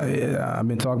situated. I've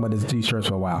been talking about these shirts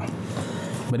for a while,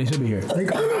 but they should be here.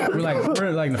 We're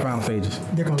like in the final stages,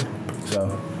 They're coming.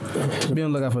 so be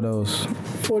on the lookout for those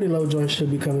 40 low joints should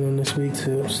be coming in this week,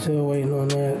 too. Still waiting on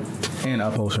that. and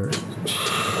uphold shirts.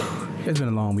 It's been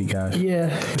a long week, guys. Yeah.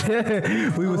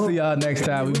 We will see y'all next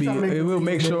time. We'll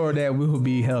make sure that we will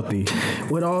be healthy.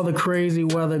 With all the crazy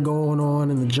weather going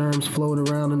on and the germs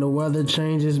floating around and the weather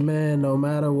changes, man, no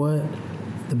matter what,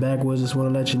 the Backwoods just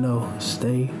want to let you know,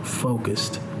 stay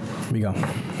focused. We go.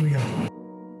 We go.